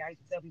in therapy, I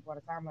used to tell people all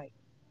the time, like,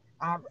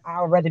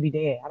 I would rather be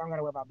dead. I don't got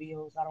to worry about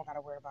bills. I don't got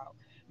to worry about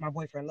my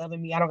boyfriend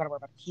loving me. I don't got to worry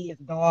about the kids,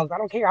 dogs. I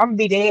don't care. I'm going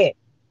to be dead.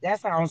 That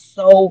sounds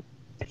so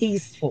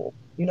peaceful.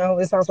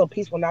 It sounds so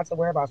peaceful not to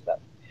worry about stuff.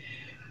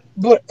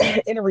 But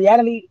in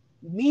reality,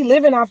 me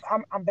living,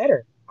 I'm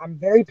better. I'm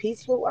very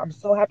peaceful. I'm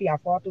so happy I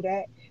fought through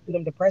that, through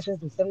them depressions,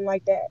 through feeling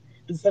like that,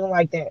 through feeling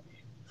like that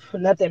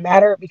nothing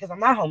mattered because I'm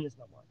not homeless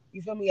no more.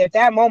 You feel me? At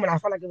that moment, I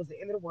felt like it was the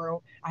end of the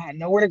world. I had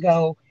nowhere to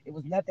go. It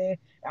was nothing.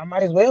 I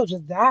might as well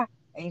just die.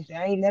 Ain't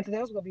nothing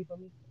else gonna be for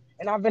me.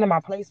 And I've been in my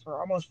place for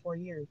almost 4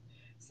 years.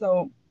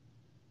 So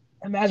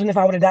imagine if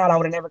I would have died, I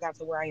would have never got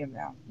to where I am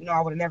now.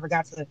 I would have never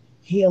got to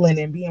healing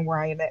and being where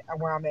I'm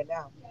at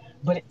now.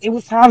 But it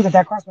was times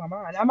that crossed my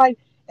mind.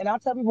 And I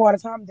tell people all the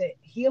time that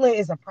healing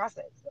is a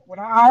process.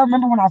 I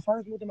remember when I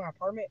first moved to my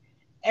apartment,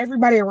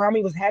 everybody around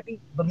me was happy,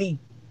 but me.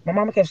 My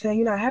mama kept saying,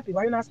 "You're not happy.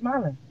 Why are you not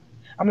smiling?"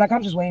 I'm like,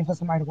 I'm just waiting for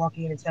somebody to walk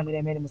in and tell me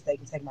they made a mistake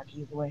and take my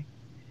kids away.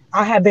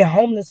 I had been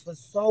homeless for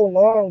so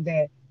long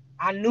that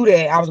I knew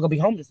that I was gonna be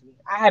homeless.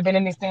 I had been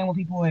in this thing with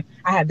people and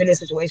I had been in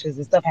situations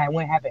and stuff had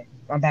went happen.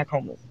 I'm back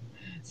homeless.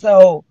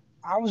 So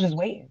I was just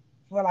waiting.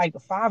 For like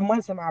 5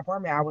 months in my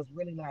apartment. I was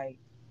really like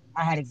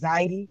I had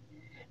anxiety.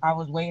 I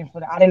was waiting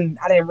for I didn't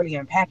really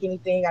unpack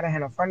anything. I didn't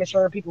have no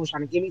furniture. People was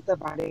trying to give me stuff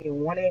I didn't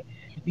want it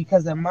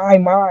because in my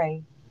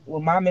mind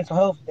with my mental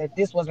health that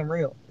this wasn't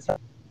real.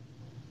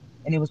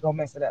 And it was gonna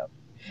mess it up.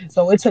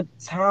 So it took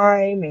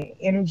time and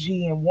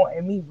energy and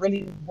me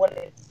really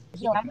wanted to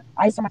heal.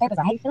 I used to tell my therapist,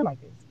 I hate feeling like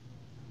this.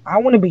 I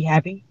want to be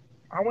happy.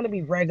 I want to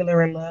be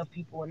regular and love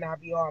people and not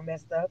be all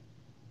messed up.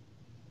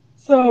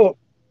 So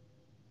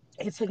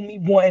it took me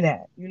wanting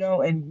that.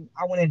 And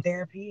I went in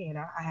therapy and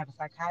I have a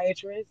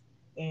psychiatrist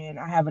and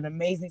I have an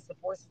amazing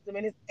support system.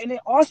 And it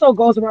also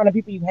goes around the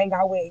people you hang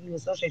out with and you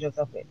associate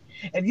yourself with.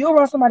 If you're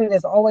around somebody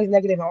that's always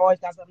negative and always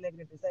got something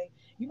negative to say,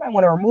 you might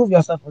want to remove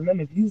yourself from them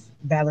if you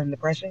battling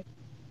depression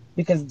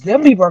because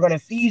them people are going to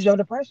feed your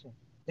depression.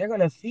 They're going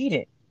to feed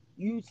it.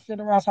 You sit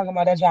around talking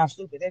about that job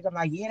stupid. They're gonna be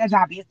like, yeah, that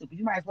job is stupid.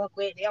 You might as well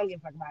quit. They don't give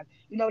a fuck about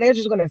it. They're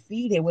just gonna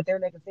feed it with their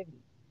negativity.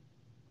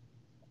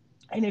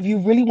 And if you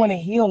really want to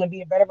heal and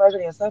be a better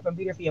version of yourself and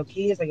be there for your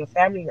kids or your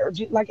family, or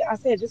just, like I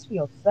said, just for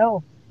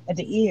yourself at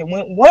the end.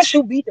 When once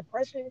you beat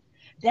depression,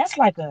 that's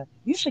like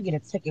you should get a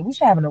ticket. We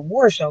should have an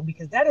award show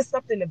because that is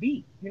something to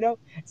beat.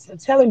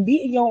 So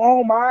beating your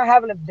own mind,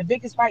 having the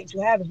biggest fight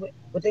you have is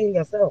within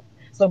yourself.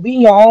 So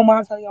beating your own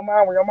mind, telling your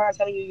mind where your mind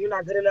telling you you're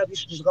not good enough, you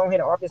should just go ahead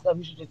and off yourself.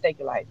 You should just take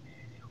your life,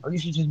 or you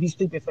should just be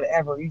stupid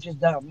forever. You just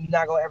dumb. You're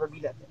not gonna ever be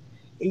nothing.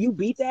 And you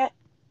beat that,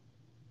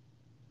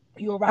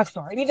 you're a rock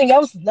star. Anything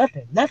else is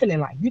nothing. Nothing in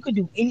life. You could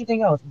do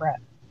anything else, bruh.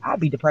 I'll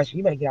be depression.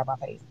 You better get out my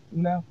face.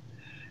 Yeah.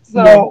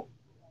 So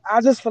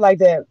I just feel like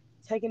that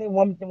taking it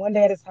one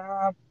day at a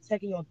time,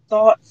 taking your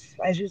thoughts,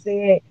 as you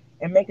said,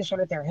 and making sure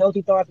that they're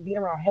healthy thoughts, being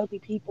around healthy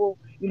people,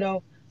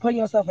 putting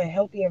yourself in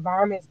healthy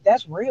environments,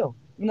 that's real.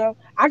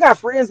 I got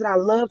friends that I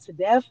love to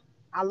death.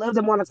 I love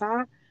them all the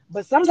time.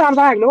 But sometimes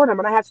I ignore them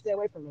and I have to stay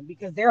away from them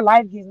because their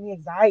life gives me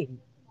anxiety.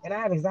 And I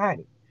have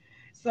anxiety.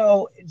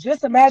 So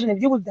just imagine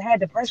if you was had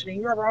depression and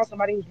you're around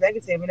somebody who's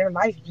negative and their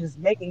life just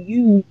making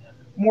you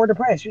more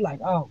depressed. You're like,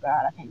 oh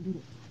God, I can't do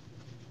this.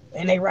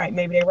 And they right,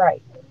 maybe they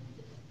right.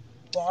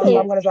 Well, also Yeah.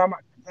 I'm gonna drop my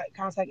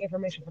contact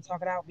information for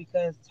Talk It Out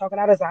because Talk It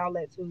Out is an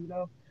outlet too.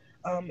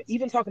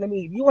 Even talking to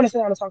me, if you want to sit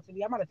down and talk to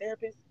me, I'm not a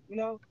therapist.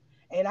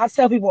 And I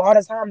tell people all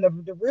the time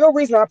the real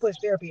reason I push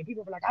therapy, and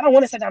people be like, I don't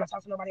want to sit down and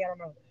talk to nobody I don't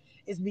know,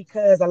 is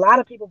because a lot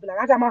of people be like,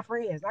 I got my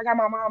friends, I got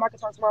my mom, I can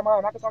talk to my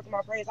mom, I can talk to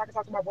my friends, I can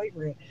talk to my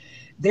boyfriend.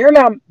 They're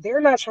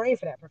not trained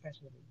for that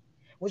professionally.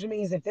 Which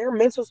means if their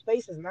mental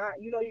space is not,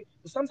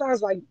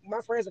 sometimes like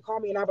my friends will call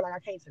me and I'll be like, I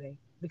can't today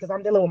because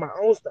I'm dealing with my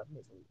own stuff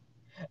mentally.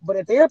 But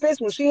a therapist,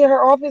 when she in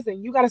her office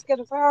and you got to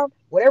schedule time,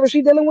 whatever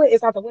she dealing with,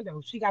 it's out the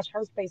window. She got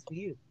her space for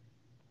you,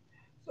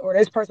 or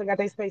this person got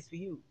their space for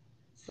you.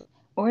 So,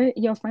 Or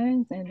your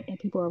friends and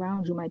people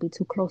around you might be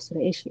too close to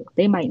the issue.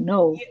 They might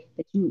know yeah,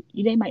 that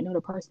they might know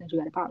the person that you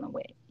got a problem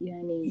with. You know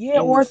what I mean? yeah,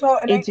 And or so,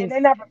 and it they and just,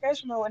 they're not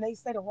professional, and they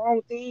say the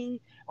wrong thing,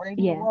 or they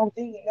do the yeah, wrong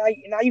thing, and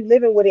now you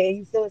living with it, and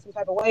you feeling some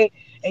type of way,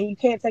 and you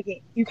can't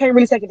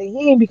really take it to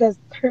him because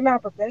they're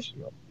not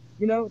professional.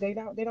 They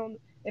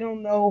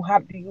don't know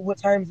what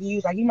terms to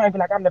use. Like you might be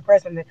like, I'm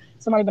depressed, and then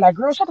somebody be like,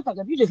 girl, shut the fuck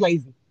up, you just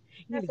lazy.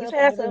 You need to get your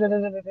ass up,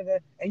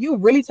 and you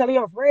really telling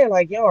your friend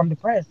like, yo, I'm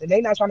depressed, and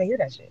they not trying to hear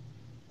that shit.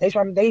 They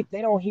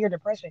don't hear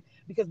depression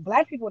because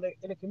black people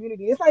in the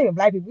community, it's not even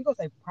black people. We gonna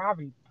say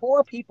poverty,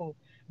 poor people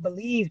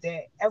believe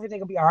that everything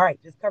will be all right.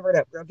 Just cover it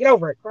up, girl. Get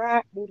over it.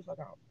 Cry, move the fuck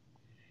out.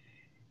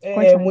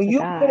 or And turn when to you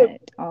put a, God if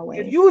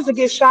always. you was to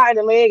get shot in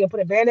the leg and put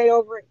a band-aid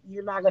over it,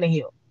 you're not gonna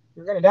heal.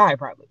 You're gonna die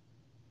probably.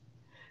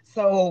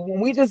 So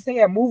when we just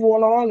say move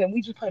along and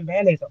we just put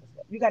band-aids on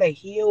stuff, you gotta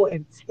heal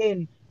and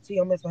tend to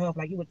your mental health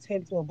like you would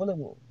tend to a bullet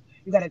wound.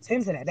 You gotta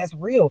tend to that. That's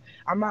real.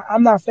 I'm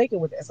not faking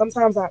with that.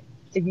 Sometimes I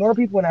ignore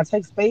people and I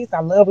take space.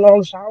 I love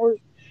long showers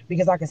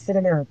because I can sit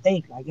in there and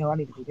think like, yo, I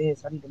need to do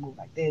this. I need to move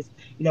like this.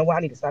 You know what? I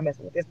need to stop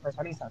messing with this person.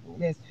 I need to stop doing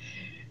this.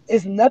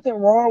 It's nothing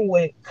wrong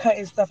with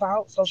cutting stuff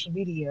out, social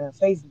media,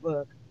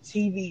 Facebook,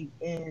 TV,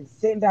 and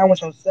sitting down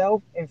with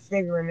yourself and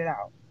figuring it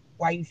out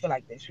why you feel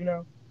like this.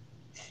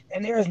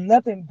 And there is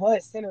nothing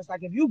but sinners.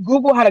 Like if you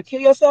Google how to kill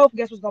yourself,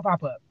 guess what's gonna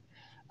pop up?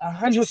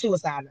 100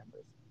 suicide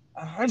numbers,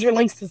 100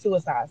 links to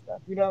suicide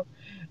stuff.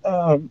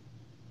 Um,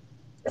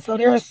 so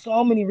there are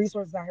so many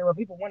resources out here where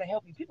people want to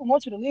help you. People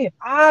want you to live.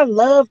 I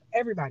love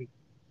everybody.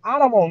 I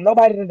don't want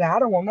nobody to die. I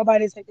don't want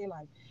nobody to take their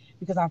life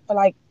because I feel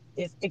like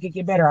it could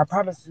get better. I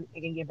promise you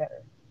it can get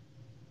better.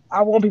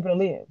 I want people to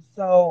live.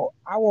 So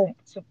I want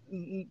to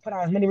put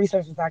out as many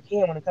resources as I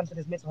can when it comes to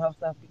this mental health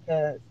stuff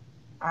because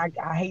I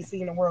hate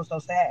seeing the world so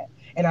sad.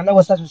 And I know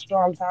it's such a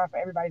strong time for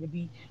everybody to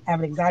be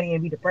having anxiety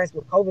and be depressed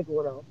with COVID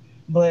going on.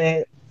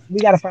 But we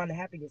got to find the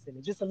happiness in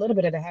it, just a little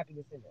bit of the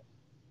happiness in it.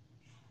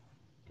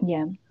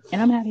 Yeah.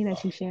 And I'm happy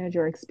that you shared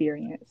your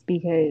experience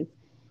because,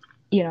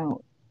 you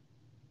know,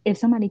 if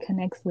somebody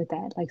connects with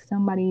that, like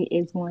somebody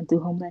is going through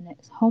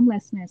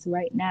homelessness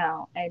right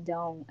now and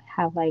don't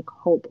have like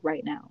hope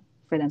right now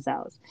for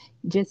themselves,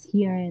 just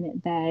hearing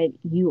that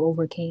you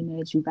overcame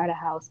it, you got a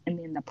house, and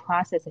then the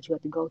process that you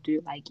had to go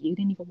through, like you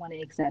didn't even want to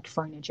accept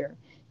furniture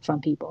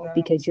from people No,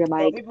 because you're no,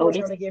 like, people oh, were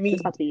trying this to get this me.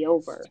 about to be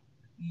over.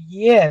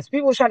 Yes,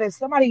 people were trying to.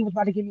 Somebody was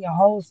about to give me a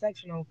whole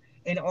sectional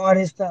and all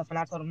this stuff, and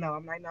I told them no.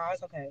 I'm like, no,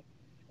 it's okay.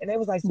 And they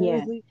was like, Yeah,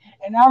 seriously?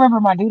 And I remember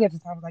my dude at the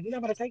time was like, you're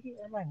not gonna take it?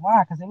 I'm like,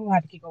 why? Because then we're gonna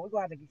have to keep going. We're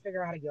gonna have to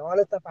figure out how to get all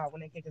this stuff out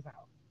when they kick us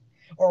out,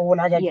 or when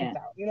I got yeah. kicked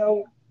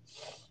out.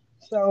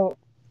 So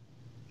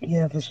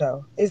yeah, for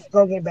sure. It's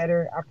gonna get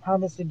better. I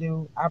promise to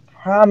do. I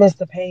promise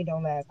the pain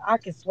don't last. I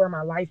can swear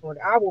my life on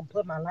it. I will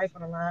put my life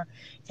on the line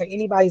for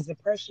anybody's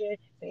depression,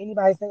 for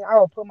anybody's thing. I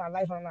will put my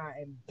life on the line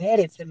and bet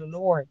it to the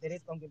Lord that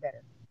it's gonna get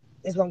better.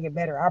 It's gonna get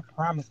better. I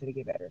promise it to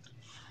get better.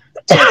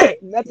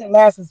 Nothing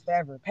lasts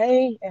forever.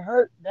 Pain and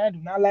hurt, that do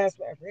not last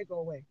forever. It go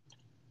away.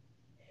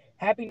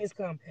 Happiness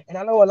come. And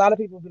I know a lot of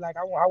people be like,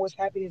 I wish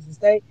happiness to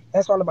stay.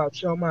 That's all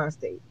about your mind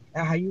state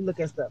and how you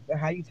look at stuff and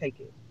how you take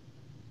it.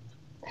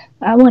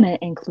 I want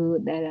to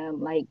include that,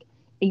 like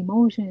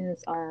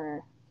emotions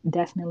are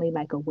definitely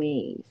like a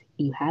wave.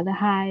 You have the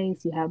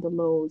highs, you have the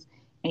lows,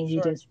 and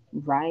you Sure. just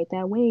ride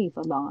that wave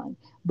along.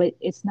 But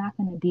it's not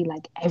going to be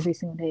like every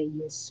single day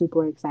you're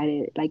super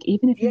excited. Like,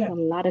 even if you have Yeah.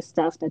 a lot of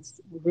stuff that's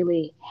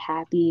really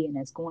happy and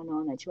that's going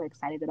on that you're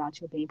excited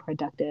about, you're being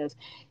productive,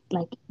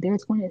 like,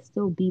 there's going to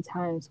still be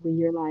times where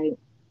you're like,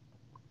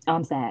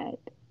 I'm sad.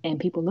 And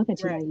people look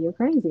at you Right. like you're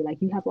crazy.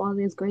 Like, you have all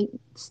this great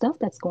stuff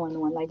that's going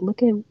on. Like,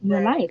 look at your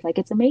Right. life. Like,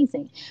 it's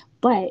amazing.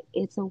 But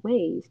it's a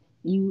wave.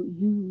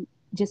 You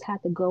just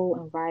have to go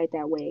and ride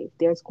that wave.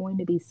 There's going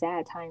to be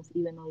sad times,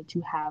 even though that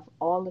you have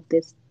all of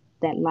this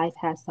that life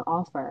has to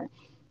offer.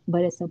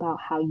 But it's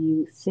about how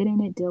you sit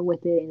in it, deal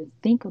with it, and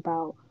think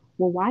about,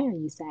 well, why are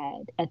you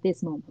sad at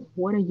this moment?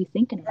 What are you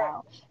thinking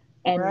about?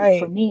 And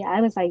for Right. me,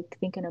 I was like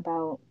thinking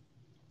about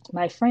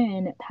my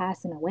friend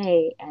passing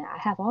away, and I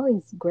have all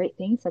these great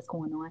things that's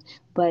going on,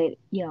 but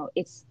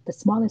it's the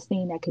smallest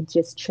thing that could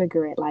just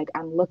trigger it. Like,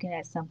 I'm looking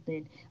at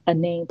something, a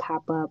name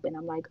pop up, and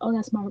I'm like, oh,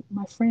 that's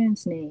my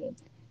friend's name.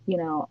 you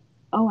know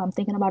oh, I'm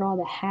thinking about all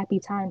the happy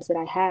times that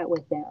I had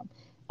with them,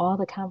 all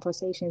the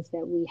conversations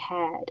that we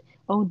had,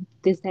 oh,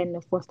 this, that, and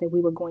the fourth, that we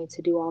were going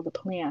to do all the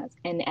plans.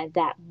 And at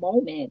that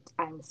moment,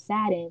 I'm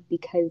saddened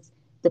because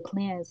the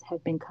plans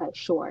have been cut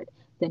short.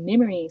 The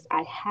memories,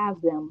 I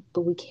have them,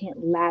 but we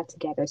can't laugh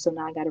together. So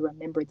now I got to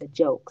remember the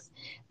jokes.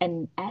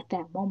 And at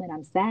that moment,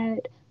 I'm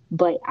sad,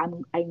 but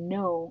I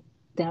know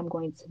that I'm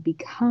going to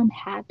become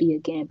happy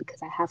again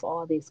because I have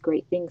all these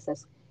great things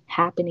that's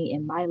happening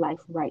in my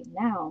life right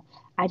now.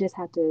 I just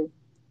have to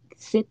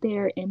sit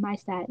there in my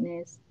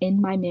sadness,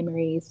 in my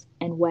memories,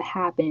 and what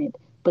happened.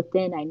 But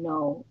then I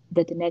know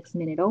that the next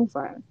minute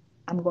over,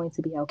 I'm going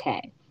to be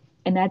okay.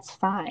 And that's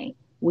fine.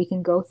 We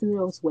can go through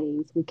those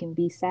waves. We can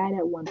be sad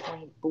at one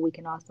point, but we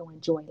can also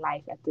enjoy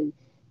life at the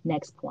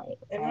next point,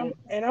 right?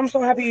 And I'm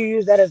so happy you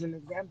use that as an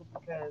example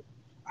because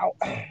I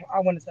I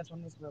want to touch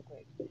on this real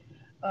quick.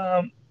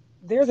 Um,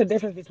 there's a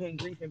difference between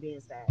grief and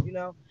being sad,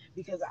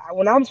 because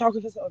when I'm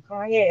talking to a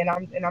client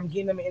and I'm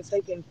getting them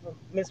intake in for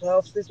mental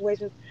health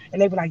situations,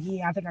 and they be like,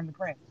 "Yeah, I think I'm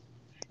depressed,"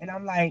 and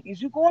I'm like,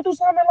 "Is you going through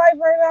something in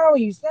life right now? Are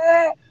you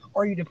sad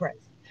or are you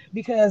depressed?"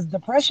 Because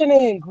depression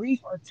and grief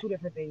are two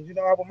different things.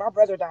 When my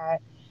brother died,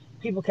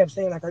 people kept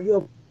saying like, "Are you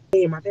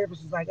okay?" And my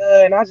therapist was like,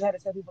 and I just had to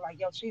tell people like,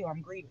 "Yo, chill,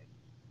 I'm grieving."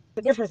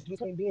 The difference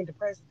between being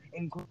depressed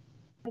and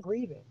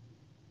grieving.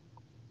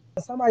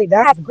 When somebody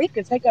dies, grief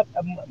can take up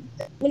as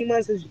many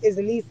months as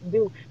it needs to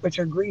do, but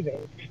you're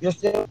grieving. You're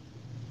still,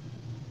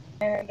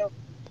 and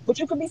but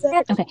you could be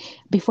sad. Okay,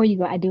 before you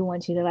go, I do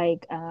want you to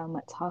like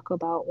talk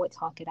about what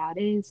Talk It Out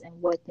is and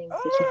what things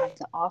that you have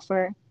to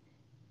offer.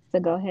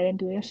 So go ahead and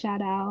do your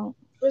shout out.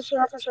 For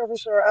sure, for sure, for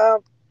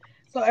sure.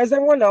 So as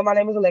everyone know, my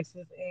name is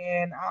Alexis,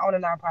 and I own a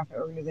nonprofit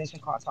organization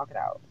called Talk It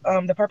Out.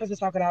 The purpose of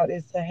Talk It Out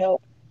is to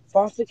help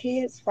foster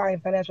kids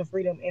find financial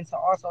freedom and to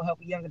also help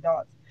young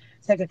adults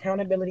take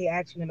accountability,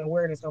 action, and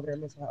awareness over their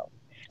mental health.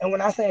 And when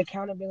I say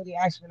accountability,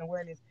 action, and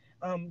awareness,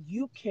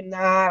 you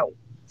cannot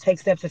take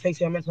steps to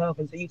fix your mental health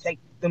until you take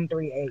them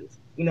 3 A's.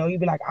 You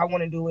be like, I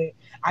want to do it,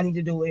 I need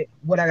to do it,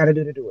 what I got to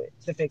do it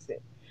to fix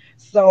it.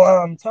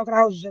 So, Talk It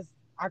Out is just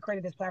I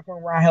created this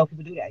platform where I help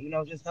people do that,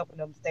 just helping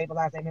them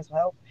stabilize their mental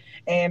health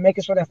and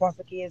making sure that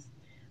foster kids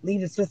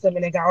leave the system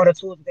and they got all the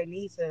tools that they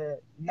need to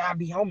not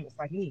be homeless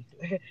like me,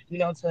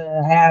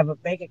 to have a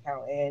bank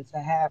account and to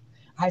have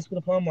a high school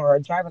diploma or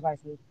a driver's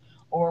license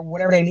or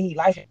whatever they need,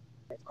 life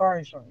insurance, car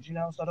insurance,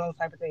 so those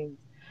type of things.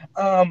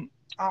 Um,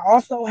 I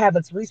also have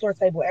a resource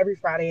table every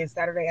Friday and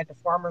Saturday at the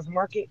farmers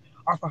market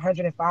off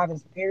 105 in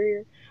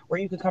Superior, where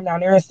you can come down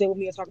there and sit with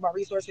me and talk about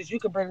resources. You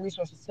can bring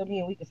resources to me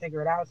and we can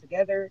figure it out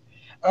together.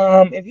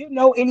 If you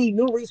know any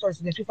new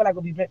resources that you feel like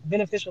will be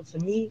beneficial to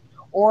me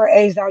or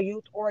aged out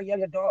youth or a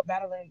young adult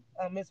battling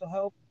mental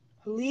health,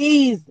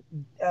 please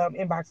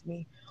inbox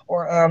me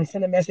or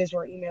send a message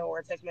or email or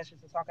a text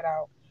message to talk it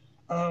out.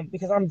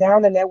 Because I'm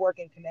down to network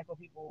and connect with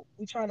people.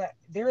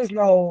 There is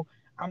no,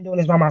 I'm doing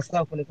this by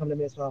myself when it comes to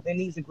mental health. It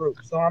needs a group.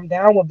 So I'm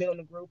down with building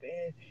a group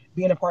and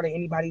being a part of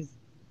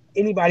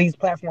anybody's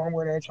platform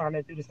where they're trying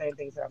to do the same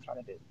things that I'm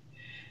trying to do.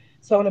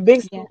 So in a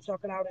big Yeah. scoop,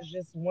 talking out is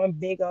just one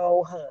big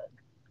old hug.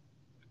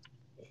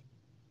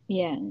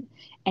 Yeah,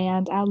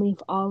 and I'll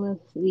leave all of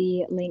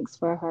the links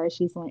for her.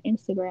 She's on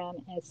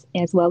Instagram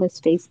as well as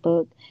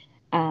Facebook.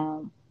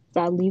 So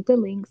I'll leave the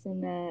links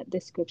in the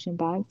description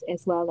box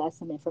as well as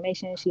some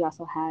information. She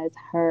also has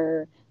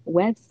her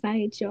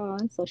website, y'all.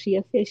 So she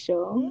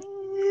official.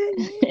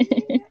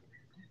 Yeah.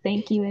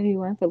 Thank you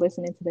everyone for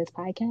listening to this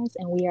podcast,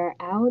 and we are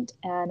out.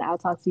 And I'll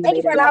talk to you Thank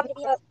you later, for love. allowing me to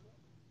be.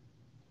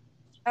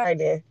 All right,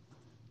 then.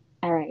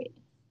 All right.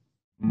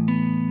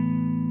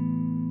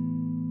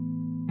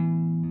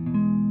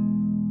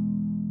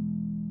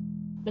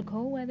 The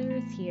cold weather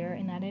is here,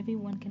 and not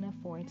everyone can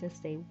afford to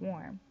stay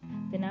warm.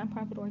 The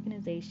nonprofit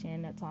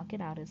organization Talk It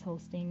Out is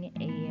hosting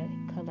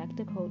a collect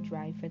a coat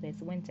drive for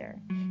this winter.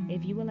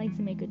 If you would like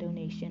to make a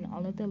donation,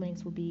 all of the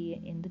links will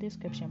be in the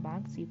description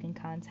box. You can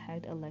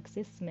contact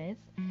Alexis Smith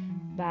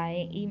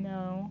by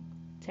email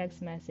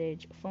text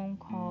message, phone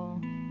call,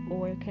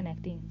 or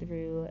connecting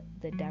through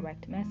the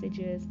direct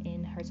messages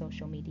in her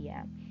social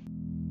media.